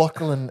know if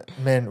Lachlan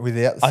meant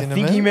without the I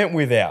cinnamon. think he meant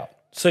without.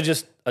 So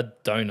just a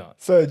donut.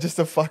 So just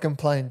a fucking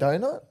plain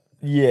donut?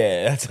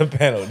 Yeah, that's a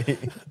penalty.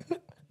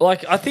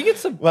 Like, I think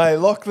it's a. Mate,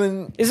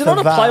 Lachlan. Is it for not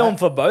a play that- on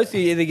for both?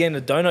 You're either getting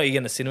a donut or you're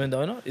getting a cinnamon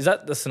donut? Is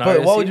that the scenario?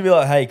 But why would you be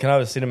like, hey, can I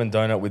have a cinnamon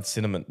donut with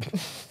cinnamon?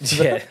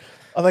 Yeah.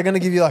 Are they going to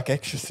give you like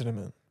extra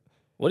cinnamon?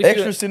 What if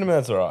Extra you, cinnamon,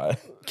 that's all right.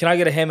 can I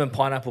get a ham and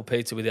pineapple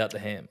pizza without the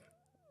ham?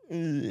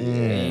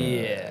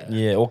 Yeah.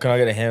 Yeah, or can I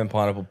get a ham and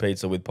pineapple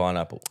pizza with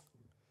pineapple?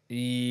 Yeah.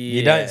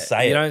 You don't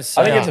say You it. don't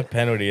say I think it. it's a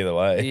penalty either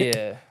way.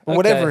 Yeah. But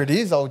whatever it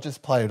is, I'll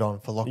just play it on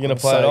for Lachlan's You're going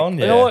to play it sake. on?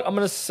 Yeah. You know what? I'm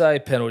going to say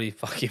penalty.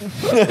 Fuck him.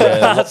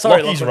 Yeah,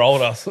 Sorry, Lockie's Lachlan.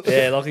 rolled us.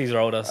 Yeah, Lockie's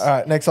rolled us. All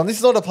right, next one. This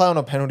is not a play on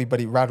a penalty, but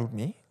he rattled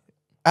me.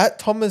 At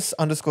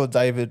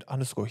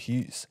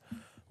Thomas_David_Hughes.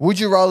 Would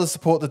you rather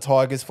support the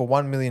Tigers for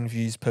 1 million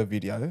views per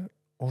video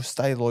or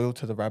stay loyal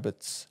to the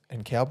Rabbits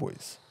and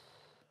Cowboys?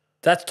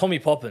 That's Tommy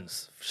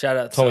Poppins. Shout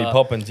out to Tommy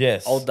Poppins,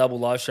 yes. old double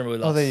live streamer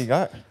with us. Oh, there you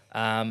go.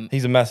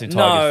 He's a massive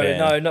Tiger fan.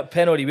 No, not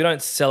penalty. We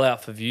don't sell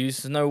out for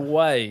views. There's no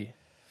way.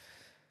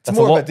 It's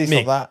more about this or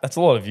Mick, that. That's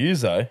a lot of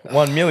views, though.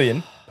 1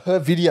 million. Per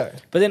video.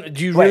 But then,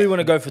 do you really want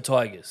to go for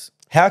Tigers?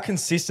 How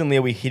consistently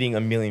are we hitting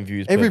 1 million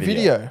views Every per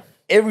video? video.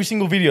 Every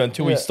single video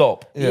until we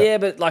stop. Yeah.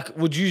 But like,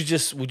 would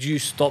you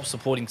stop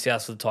supporting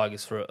South for the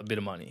Tigers for a bit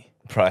of money?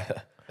 Right.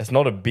 It's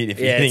not a bit if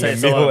you're Yeah, hitting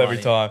it's a a lot middle of every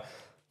money. time.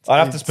 I'd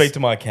have to speak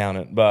to my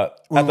accountant,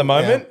 but at the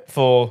moment,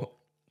 for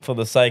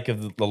the sake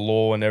of the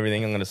law and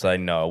everything, I'm going to say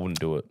no, I wouldn't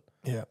do it.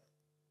 Yeah.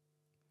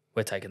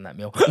 We're taking that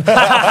meal.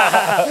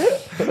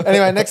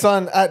 Anyway, next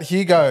one at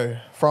Hugo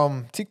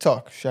from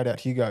TikTok. Shout out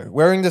Hugo.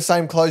 Wearing the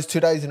same clothes 2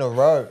 days in a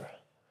row.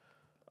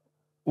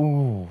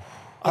 Ooh.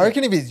 I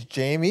reckon if it's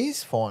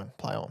jammies, fine,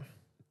 play on.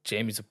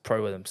 Jamie's a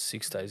pro with them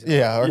 6 days.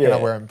 Yeah, I reckon Yeah.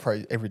 I wear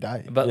them every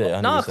day. But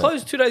Yeah, nah, 100%.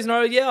 clothes 2 days in a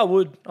row. Yeah, I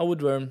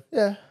would wear them.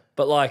 Yeah.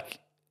 But like,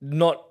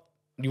 not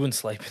you wouldn't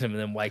sleep in them and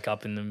then wake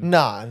up in them.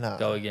 Nah.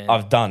 Go again.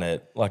 I've done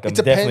it. Like, I'm It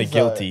depends, definitely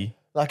though. guilty.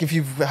 Like if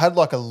you've had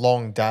like a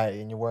long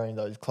day and you're wearing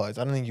those clothes,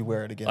 I don't think you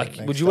wear it again. Like, the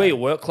next would you day. wear your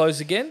work clothes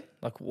again?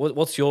 Like,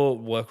 what's your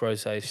work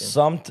rotation?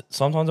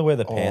 Sometimes I wear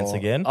the pants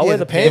again. I wear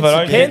the pants. If I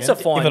don't Pants get,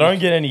 are fine. If I don't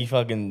get any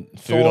fucking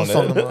food sauce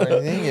on on it, them or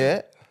anything?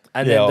 Yeah.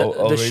 And yeah, then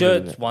I'll the redo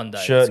shirts it. one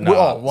day. Shirt,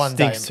 Well, nah, one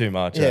stinks day. too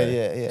much.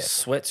 Yeah.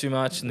 Sweat too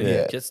much and then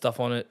Yeah. you get stuff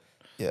on it.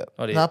 Yeah.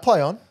 Not it. Nah,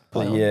 play on.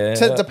 Play on. yeah.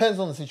 It depends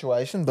on the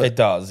situation, but It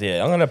does,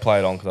 yeah. I'm going to play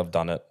it on because I've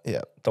done it.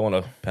 yeah. Don't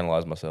want to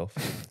penalise myself.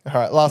 All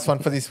right, last one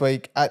for this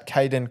week at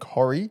Caden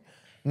Corey.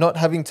 Not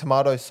having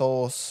tomato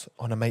sauce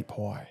on a meat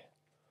pie.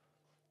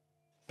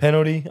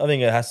 Penalty, I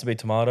think it has to be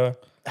tomato.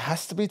 It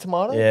has to be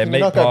tomato? Yeah, Can meat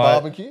you not go pie.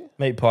 barbecue?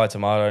 Meat pie,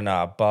 tomato,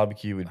 nah.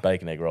 Barbecue with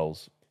bacon egg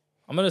rolls.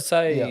 I'm gonna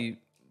say Yeah.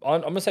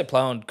 I'm gonna say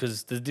play on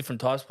because there's different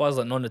types of pies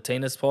like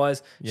non-Natina's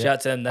pies. Shout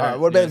out to them. All right,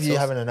 what about if you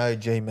having an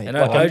OG meat an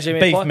pie? OG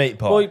beef meat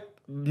pie. Well,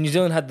 New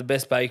Zealand had the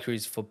best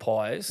bakeries for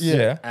pies.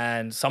 Yeah.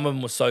 and some of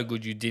them were so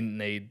good you didn't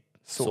need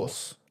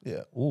sauce.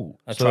 Yeah. Ooh.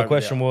 I So tried the it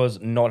question out. was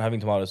not having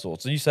tomato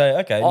sauce. So you say,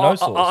 okay, no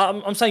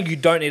sauce. I'm saying you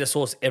don't need a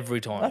sauce every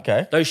time.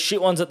 Okay. Those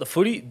shit ones at the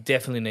footy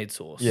definitely need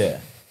sauce. Yeah.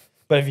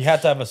 But if you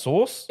had to have a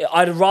sauce,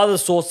 I'd rather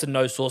sauce than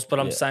no sauce, but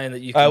I'm saying that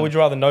you can. would you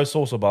rather no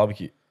sauce or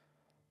barbecue?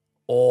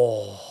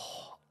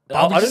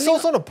 Barbecue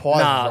sauce on a pie.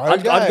 Nah, is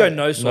rogue, I'd go eh?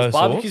 no sauce. No sauce?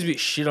 Barbecue's a bit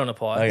shit on a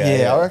pie. Okay.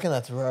 Yeah, Yeah. I reckon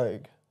that's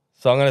rogue.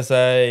 So I'm going to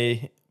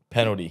say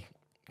penalty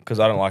because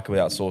I don't like it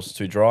without sauce. It's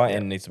too dry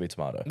and it needs to be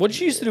tomato. What did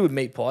you used to do with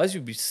meat pies?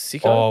 You'd be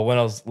sick of. Oh, when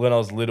I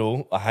was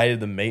little, I hated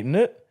the meat in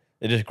it.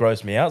 It just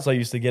grossed me out. So I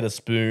used to get a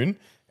spoon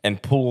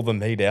and pull all the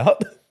meat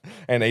out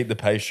and eat the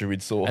pastry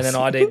with sauce. And then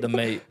I'd eat the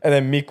meat. And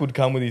then Mick would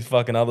come with his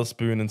fucking other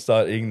spoon and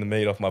start eating the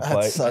meat off my plate.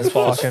 That's so That's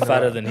why I was fucking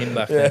fatter rogue. than him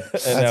back then.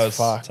 And now it's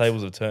fucked.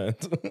 tables have turned.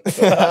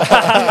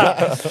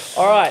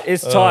 All right,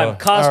 it's time.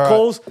 Cast all right.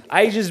 calls.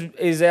 Ages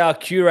is our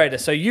curator.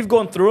 So you've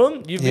gone through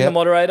them. You've been Yep. the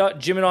moderator.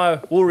 Jim and I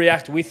will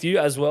react with you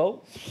as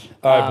well.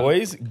 All right,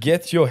 boys,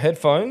 get your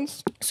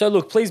headphones. So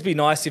look, please be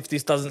nice if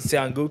this doesn't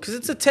sound good because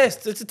it's a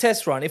test. It's a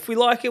test run. If we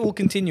like it, we'll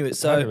continue it.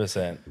 So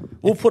 100%.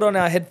 we'll put on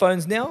our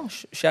headphones now.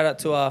 Shout out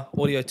to our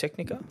Audio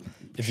Technica.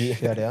 If you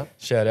Shout out.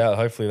 shout out,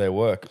 hopefully they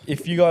work.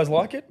 If you guys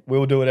like it,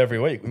 we'll do it every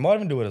week. We might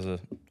even do it as a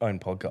own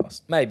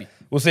podcast. Maybe.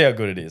 We'll see how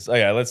good it is.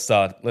 Okay, let's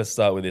start. Let's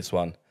start with this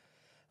one.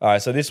 All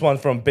right, so this one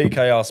from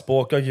BKR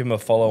Sport. Go give him a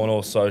follow on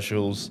all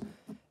socials.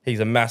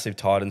 He's a massive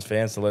Titans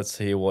fan, so let's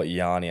hear what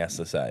Yanni has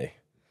to say.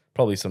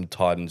 Probably some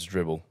Titans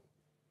dribble.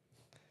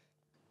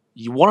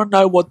 You want to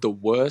know what the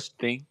worst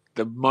thing,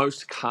 the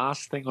most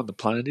cast thing on the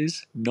planet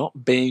is?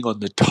 Not being on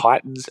the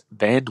Titans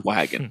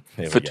bandwagon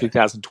There we for go.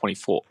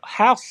 2024.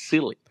 How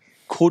silly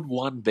could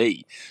one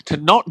be to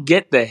not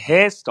get the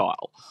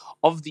hairstyle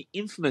of the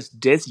infamous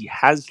Desi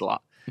Hasler?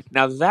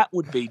 Now, that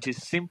would be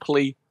just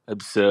simply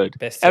absurd.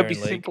 Best That would be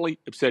hair in league. simply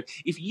absurd.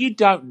 If you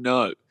don't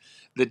know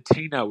that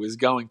Tino is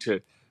going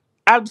to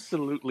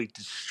absolutely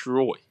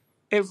destroy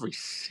every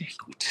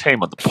single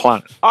team on the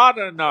planet, I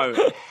don't know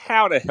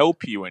how to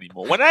help you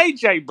anymore. When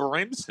AJ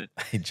Brimson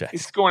AJ.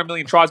 is scoring 1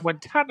 million tries, when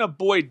Tanner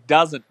Boyd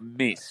doesn't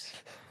miss,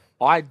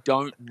 I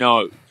don't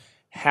know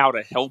how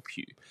to help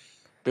you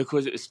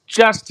because it's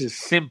just as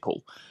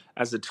simple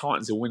as the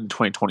Titans will win in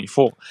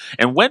 2024.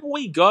 And when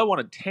we go on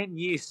a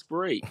 10-year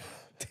spree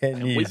 10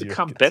 and we years.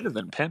 become better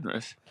than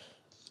Penrith,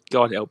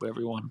 God help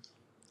everyone.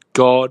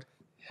 God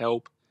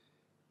help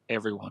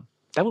everyone.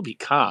 That would be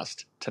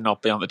cast to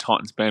not be on the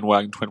Titans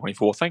bandwagon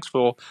 2024. Thanks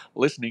for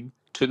listening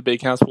to the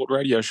Big House Sport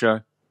Radio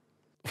Show.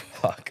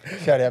 Fuck.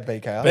 Shout out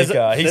BKR. Big- he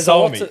There's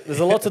sold a lot me. There's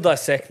a lot to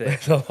dissect there.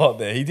 There's a lot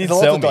there. He did There's a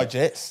lot sell to me.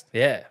 digest.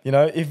 Yeah. You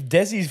know, if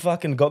Desi's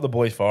fucking got the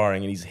boys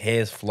firing and his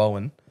hair's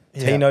flowing,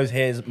 Yeah. Tino's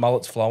hair's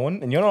mullet's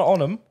flowing, and you're not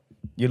on him,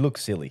 you look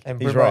silly.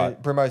 And He's Brimo,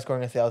 right. Brimo's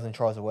scoring 1,000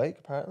 tries a week,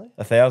 apparently.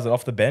 1,000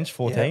 off the bench,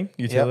 14,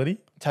 Yeah. utility. Yep.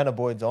 Tanner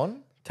Boyd's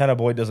on. Tanner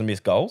Boyd doesn't miss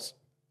goals.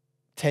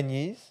 10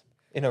 years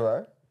in a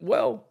row.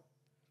 Well,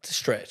 it's a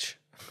stretch.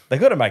 They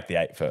got to make the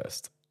 8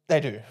 first. They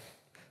do.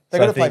 They So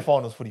got I to play think-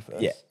 finals footy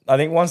first. Yeah, I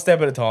think one step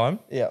at a time.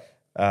 Yeah.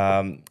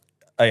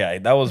 Okay,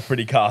 that was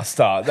pretty cast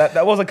start.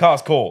 That was a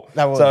cast call.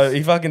 That was. So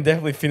he fucking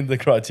definitely fitted the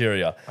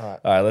criteria. All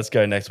right, let's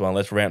go next one.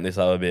 Let's ramp this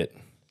up a bit.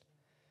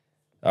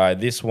 All right,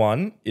 this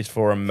one is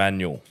for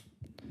Emmanuel.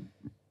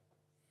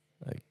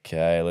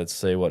 Okay, let's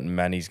see what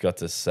Manny's got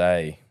to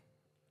say.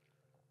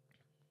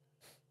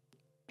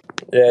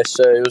 Yeah,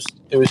 so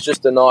it was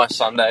just a nice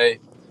Sunday.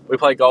 We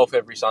play golf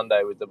every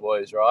Sunday with the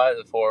boys, right?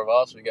 The four of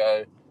us. We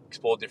go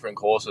explore different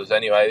courses.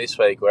 Anyway, this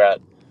week we're at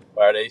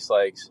East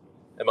Lakes,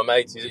 and my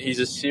mate, he's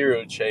a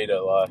serial cheater.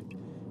 Like,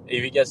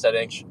 if he gets that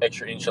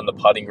extra inch on the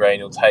putting green,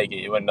 he'll take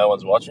it when no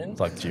one's watching. It's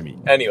like Jimmy.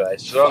 Anyway,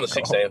 so we're on the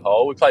 16th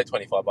hole. We play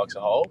 $25 a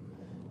hole,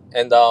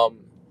 and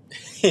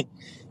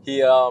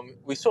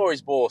we saw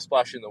his ball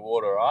splash in the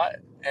water, right?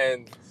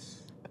 And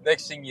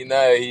next thing you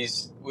know,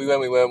 when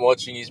we weren't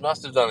watching, he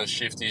must have done a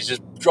shift. He's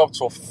just dropped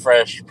a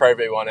fresh Pro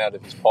V1 out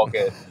of his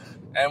pocket,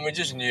 and we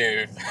just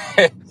knew,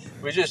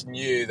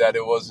 that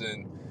it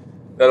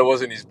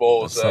wasn't his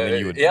ball. That's so something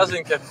you would he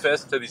hasn't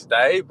confessed to this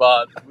day,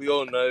 but we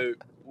all know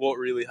what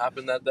really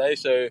happened that day.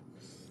 So,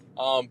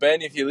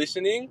 Ben, if you're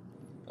listening,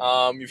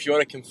 if you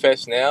want to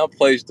confess now,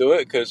 please do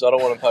it, because I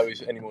don't want to play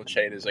with any more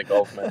cheaters at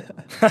golf, mate.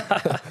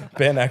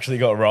 Ben actually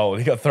got rolled.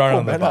 He got thrown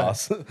on the Benno.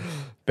 bus.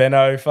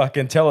 Benno,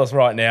 fucking tell us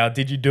right now.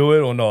 Did you do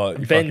it or not?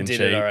 You Ben fucking did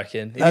cheat. it, I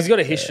reckon. He's got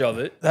a history of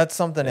it. That's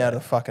something out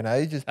of fucking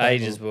ages. people.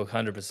 Ages book,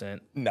 100%.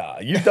 Nah,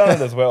 you've done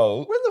it as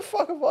well. When the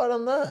fuck have I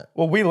done that?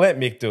 Well, we let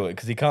Mick do it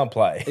because he can't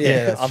play.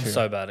 Yeah, that's I'm true.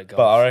 so bad at golf.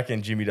 But I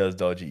reckon Jimmy does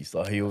dodgies.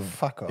 Like he'll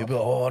Fuck off. He'll be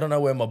like, oh, I don't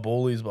know where my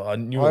ball is, but I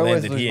knew I it always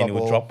landed lose here, my and he would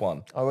ball. drop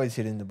one. I always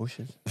hit in the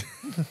bushes.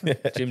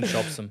 Jim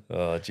chops him.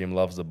 Oh, Jim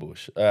loves the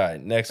bush. All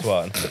right, next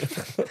one.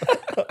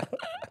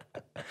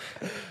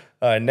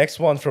 All right, next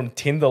one from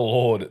Tinder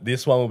Lord.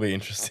 This one will be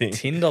interesting.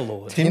 Tinder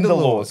Lord. Tinder Tinder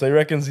Lord. Lord. So he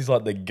reckons he's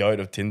like the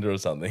goat of Tinder or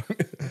something.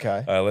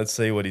 Okay. All right, let's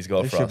see what he's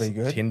got This for should us. be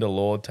good. Tinder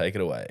Lord, take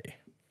it away.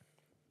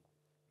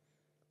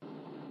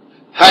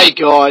 Hey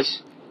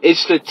guys,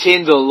 it's the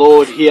Tinder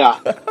Lord here,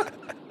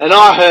 and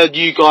I heard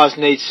you guys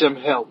need some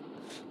help.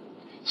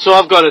 So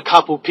I've got a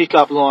couple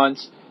pickup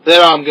lines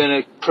that I'm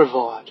going to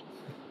provide.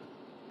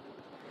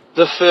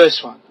 The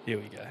first one. Here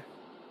we go.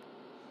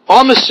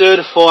 I'm a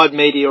certified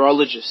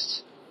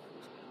meteorologist.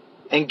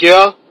 And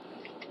girl,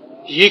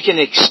 you can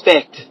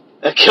expect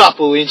a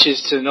couple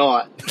inches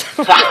tonight.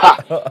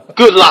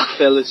 Good luck,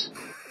 fellas.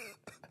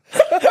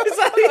 Oh,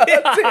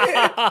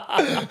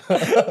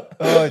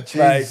 Mate,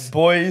 jeez.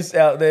 boys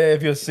out there,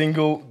 if you're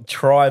single,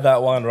 try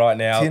that one right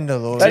now. Tinder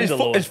Lord. That is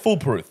Tinder Lord. it's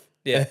foolproof.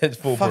 Yeah. It's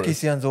foolproof. Fuck, he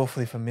sounds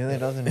awfully familiar,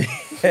 doesn't he?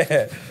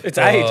 It's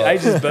age. Age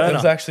is It was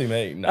burner. actually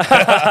me. No.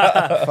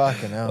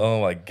 Fucking hell.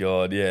 Oh my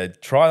god, yeah.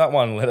 Try that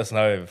one and let us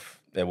know if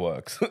it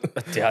works.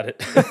 Doubt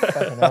it.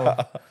 Fucking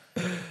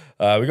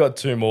hell. We got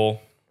two more.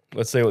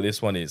 Let's see what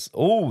this one is.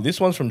 Oh, this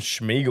one's from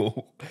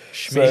Schmiegel.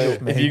 So,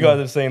 Schmiegel. if you guys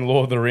have seen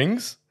Lord of the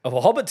Rings, Of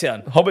a Hobbit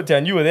town. Hobbit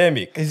Town, you were there,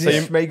 Mick. Is So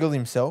this Schmeigel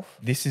himself?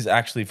 this is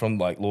actually from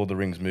like Lord of the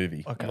Rings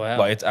movie. Okay. Wow.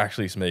 Like it's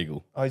actually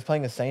Smeagol, Oh, he's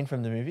playing a scene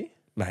from the movie?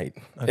 mate.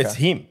 Okay. It's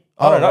him.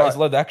 Oh, I don't know. right. It's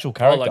like the actual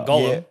character. like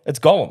Gollum? Yeah. It's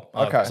Gollum.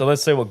 Okay. So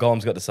let's see what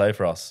Gollum's got to say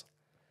for us.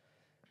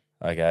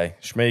 Okay,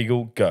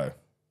 Schmiegel, go.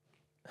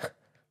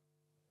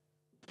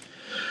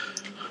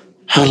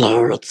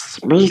 Hello, it's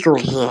Smeagol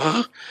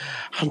here,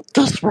 and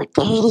guess what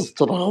day it is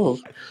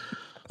today?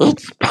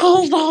 It's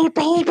payday,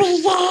 baby,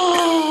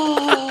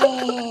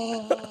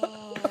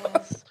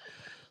 yes!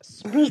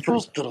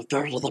 Smeagol's gonna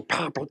go to the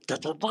pub and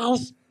get a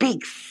nice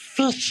big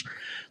fish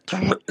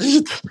to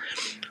eat.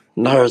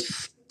 No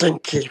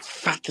stinky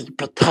fucking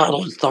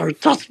potatoes though,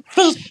 just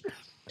fish.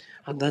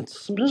 And then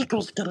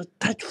Smeagol's gonna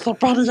take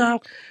somebody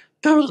out,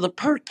 go to the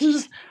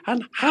pokies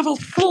and have a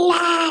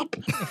slap.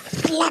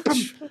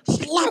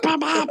 Slap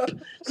him up.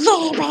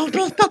 Yeah,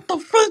 baby, got the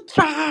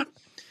feature.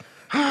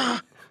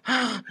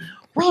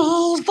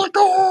 Where's the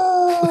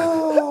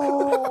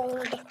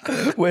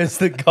gold? Where's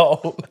the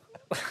goal?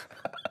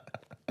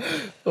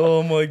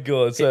 Oh my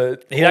god! So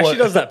He all actually I-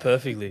 does that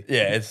perfectly.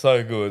 Yeah, it's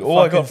so good. All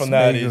I got Fucking from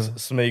that is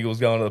Smeagol. Smeagol's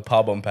going to the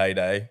pub on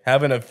payday,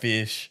 having a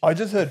fish. I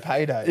just heard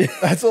payday.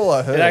 That's all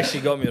I heard. It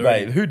actually got me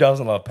already. Mate, who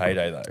doesn't love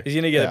payday though? He's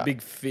going to get Yeah. a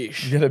big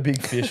fish. Get a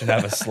big fish and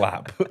have a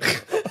slap.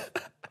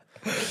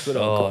 Good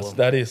old Gollum.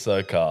 That is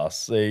so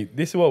cast. See,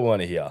 this is what we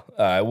want to hear.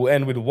 We'll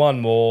end with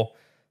one more.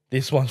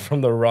 This one's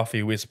from the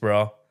Ruffy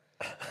Whisperer.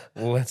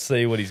 Let's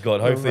see what he's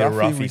got. Hopefully a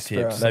Ruffy Ruffy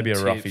Whisperer. tip. Maybe a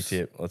Some Ruffy tips.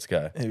 tip. Let's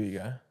go. Here we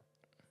go.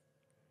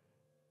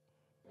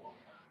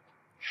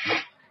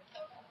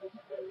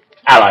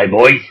 Hello,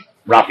 boys.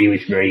 Ruffy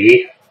Whisperer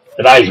here.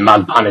 For those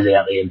mug punters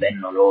out there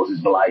betting on horses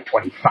below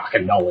 $20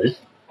 fucking dollars,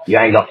 you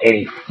ain't got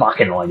any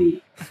fucking idea.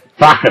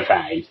 Fuck the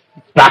fags.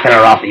 Bucking a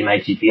Ruffy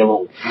makes you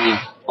feel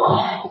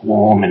all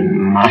warm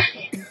and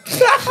mushy.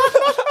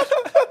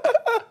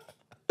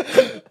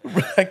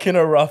 Reckon a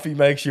Ruffy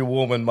makes you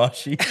warm and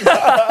mushy.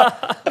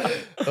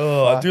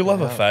 I do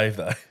love a fave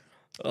though.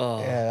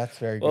 Yeah, that's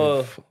very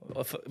good.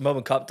 Oh,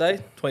 Melbourne Cup Day,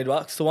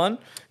 $20 to one.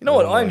 You know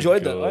what? I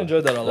enjoyed that. I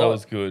enjoyed that a lot. That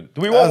was good.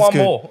 Do we want was one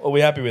good. more? Or are we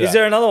happy with that? Is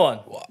there another one?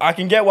 I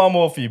can get one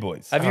more for you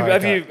boys. Have you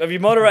okay. have you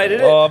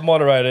moderated it? Oh, I've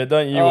moderated.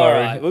 Don't you All worry.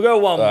 right, we'll go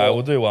one All right, more.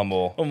 we'll do one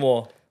more. One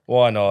more.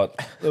 Why not?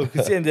 Look,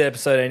 it's the end of the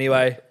episode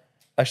anyway.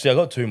 Actually, I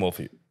got two more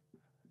for you.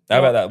 How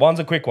about that? One's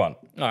a quick one.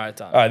 All right,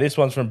 done. All right, this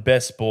one's from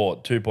Best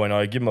Sport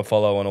 2.0. Give him a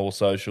follow on all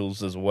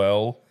socials as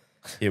well.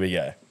 Here we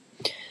go.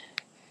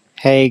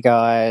 Hey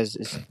guys,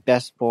 it's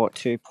Best Sport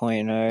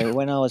 2.0.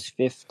 When I was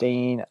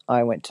 15,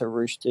 I went to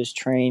Roosters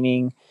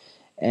training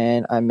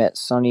and I met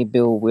Sonny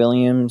Bill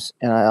Williams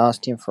and I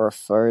asked him for a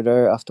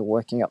photo after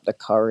working up the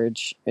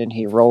courage and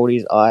he rolled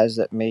his eyes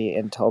at me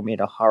and told me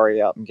to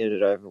hurry up and get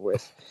it over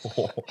with.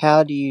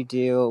 How do you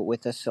deal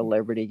with a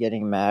celebrity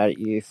getting mad at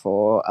you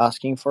for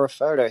asking for a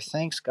photo?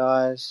 Thanks,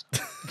 guys.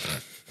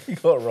 He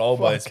got rolled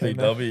by Fucking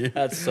SPW.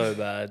 That's so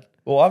bad.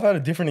 Well, I've had a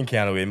different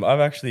encounter with him.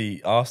 I've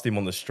actually asked him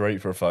on the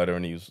street for a photo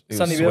and he was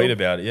Sonny sweet Bill?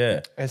 about it.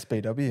 Yeah.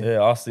 SBW. Yeah,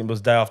 I asked him, it was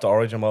day after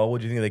Origin. I'm like,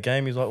 what do you think of the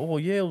game? He's like, oh,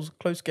 yeah, it was a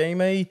close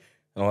game, eh?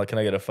 And I'm like, can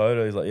I get a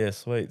photo? He's like, yeah,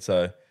 sweet.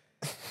 So,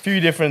 a few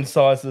different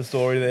sides to the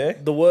story there.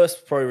 The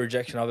worst pro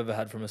rejection I've ever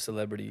had from a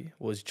celebrity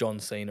was John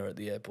Cena at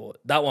the airport.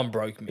 That one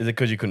broke me. Is it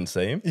because you couldn't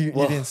see him? You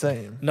didn't see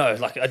him. No,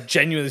 like I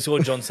genuinely saw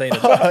John Cena.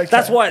 Okay.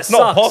 That's why it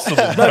not sucks.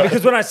 possible. No,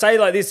 because when I say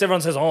like this,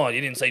 everyone says, "Oh,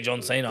 you didn't see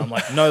John Cena." I'm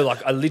like, no,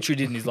 like I literally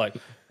didn't. He's like,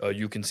 "Oh,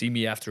 you can see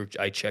me after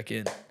I check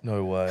in."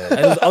 No way.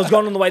 And I was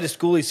going on the way to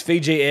school. He's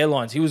Fiji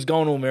Airlines. He was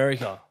going to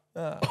America.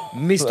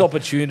 Missed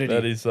opportunity.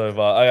 That is so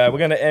far. Okay, we're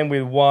going to end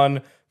with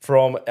one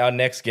from our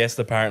next guest,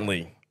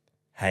 apparently.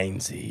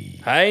 Hainsey.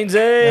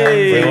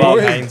 Hainsey. We love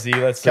Oi. Hainsey.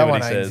 Let's see Come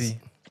what on, he says. Ainsey.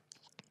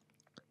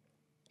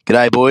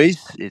 G'day, boys.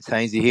 It's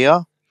Hainsey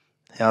here.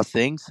 How's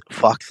things?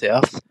 Fuck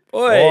South.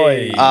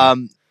 Oi. Oi.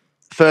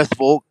 First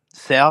of all,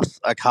 South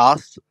are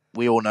cast.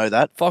 We all know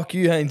that. Fuck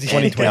you, Hainsey.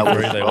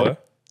 2023 they were.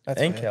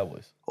 That's And fair.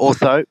 Cowboys.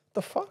 Also,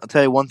 The fuck? I'll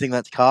tell you one thing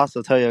that's cast.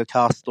 I'll tell you a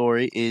cast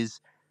story is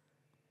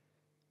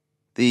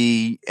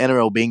the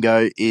NRL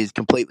bingo is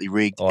completely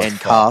rigged Oh, and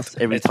fuck. cast.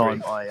 Every It's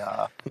time rigged.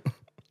 I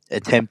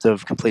attempt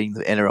of completing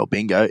the NRL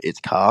bingo, it's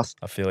cast.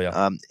 I feel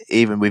ya.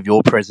 Even with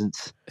your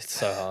presence It's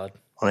so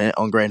hard.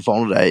 on grand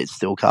final day, it's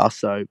still cast.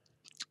 So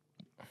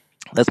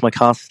that's my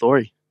cast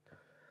story.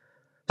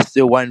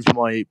 Still waiting for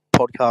my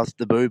podcast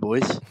debut,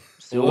 boys.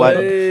 Still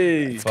waiting.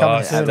 Oi. It's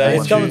coming Fuck, soon. stay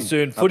It's coming tuned.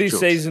 soon. Footy Up to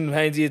season,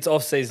 Hainsey. It's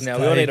off season now.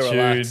 We all need to Stay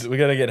relax. tuned. We're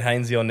going to get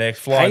Hainsey on next.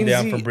 Flying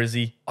down Hainsey- from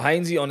Brizzy.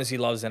 Hainsey honestly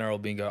loves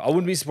NRL bingo. I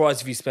wouldn't be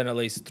surprised if he spent at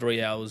least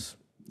 3 hours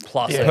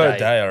plus Yeah. a Per day.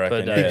 day, I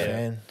reckon. Per Yeah. day.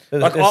 Fan.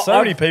 There's so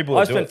many people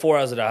I that do spent it. 4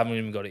 hours a day. I haven't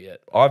even got it yet.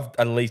 I've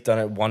at least done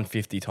it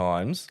 150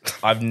 times.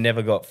 I've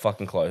never got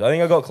fucking close. I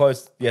think I got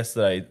close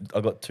yesterday.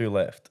 I got 2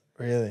 left.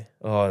 Really?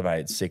 Oh,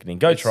 mate, it's sickening.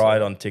 Go try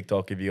it on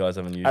TikTok if you guys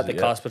haven't used At it the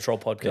yet. Cast Patrol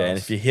podcast. Yeah, and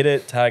if you hit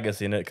it, tag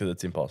us in it because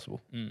it's impossible.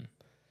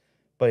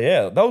 But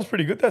yeah, that was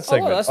pretty good, that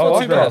segment. that's I not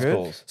like too bad. those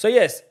calls. So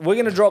yes, we're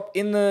going to drop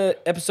in the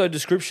episode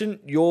description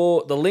the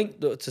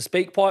link to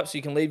SpeakPipe so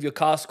you can leave your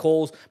cast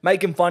calls, make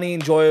them funny,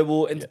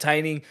 enjoyable,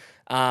 entertaining.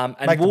 And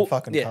Make them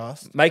fucking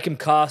cast. Make them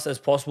cast as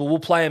possible. We'll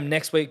play them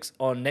next week's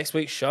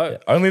show.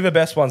 Only the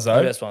best ones, though.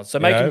 The best ones. So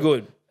make them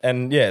good.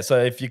 And yeah, so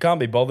if you can't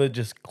be bothered,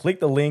 just click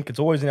the link. It's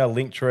always in our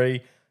link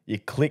tree. You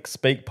click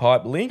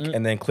SpeakPipe link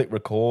and then click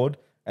record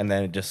and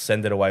then just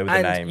send it away with the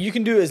And name. you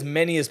can do as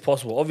many as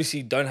possible. Obviously,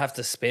 you don't have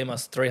to spam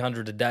us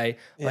 300 a day.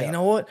 But you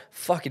know what?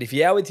 Fuck it. If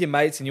you're out with your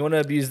mates and you want to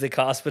abuse the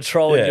Cast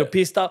Patrol Yeah. and you're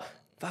pissed up,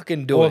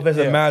 fucking do or it. if there's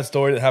a mad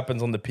story that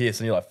happens on the piss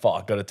and you're like,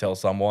 fuck, got to tell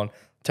someone.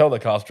 Tell the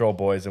Castrol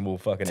boys and we'll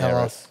fucking Tell air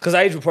us. Because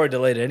Age will probably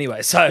delete it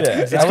anyway. So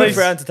it's At good least-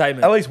 for our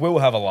entertainment. At least we'll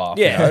have a laugh.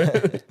 Yeah. You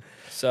know?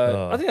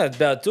 So I think that's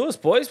about to us,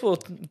 boys. Well,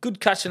 good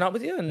catching up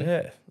with you. And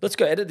Yeah. let's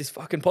go edit this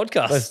fucking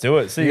podcast. Let's do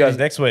it. See you guys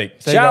next week.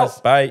 Ciao.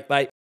 Bye.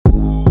 Bye.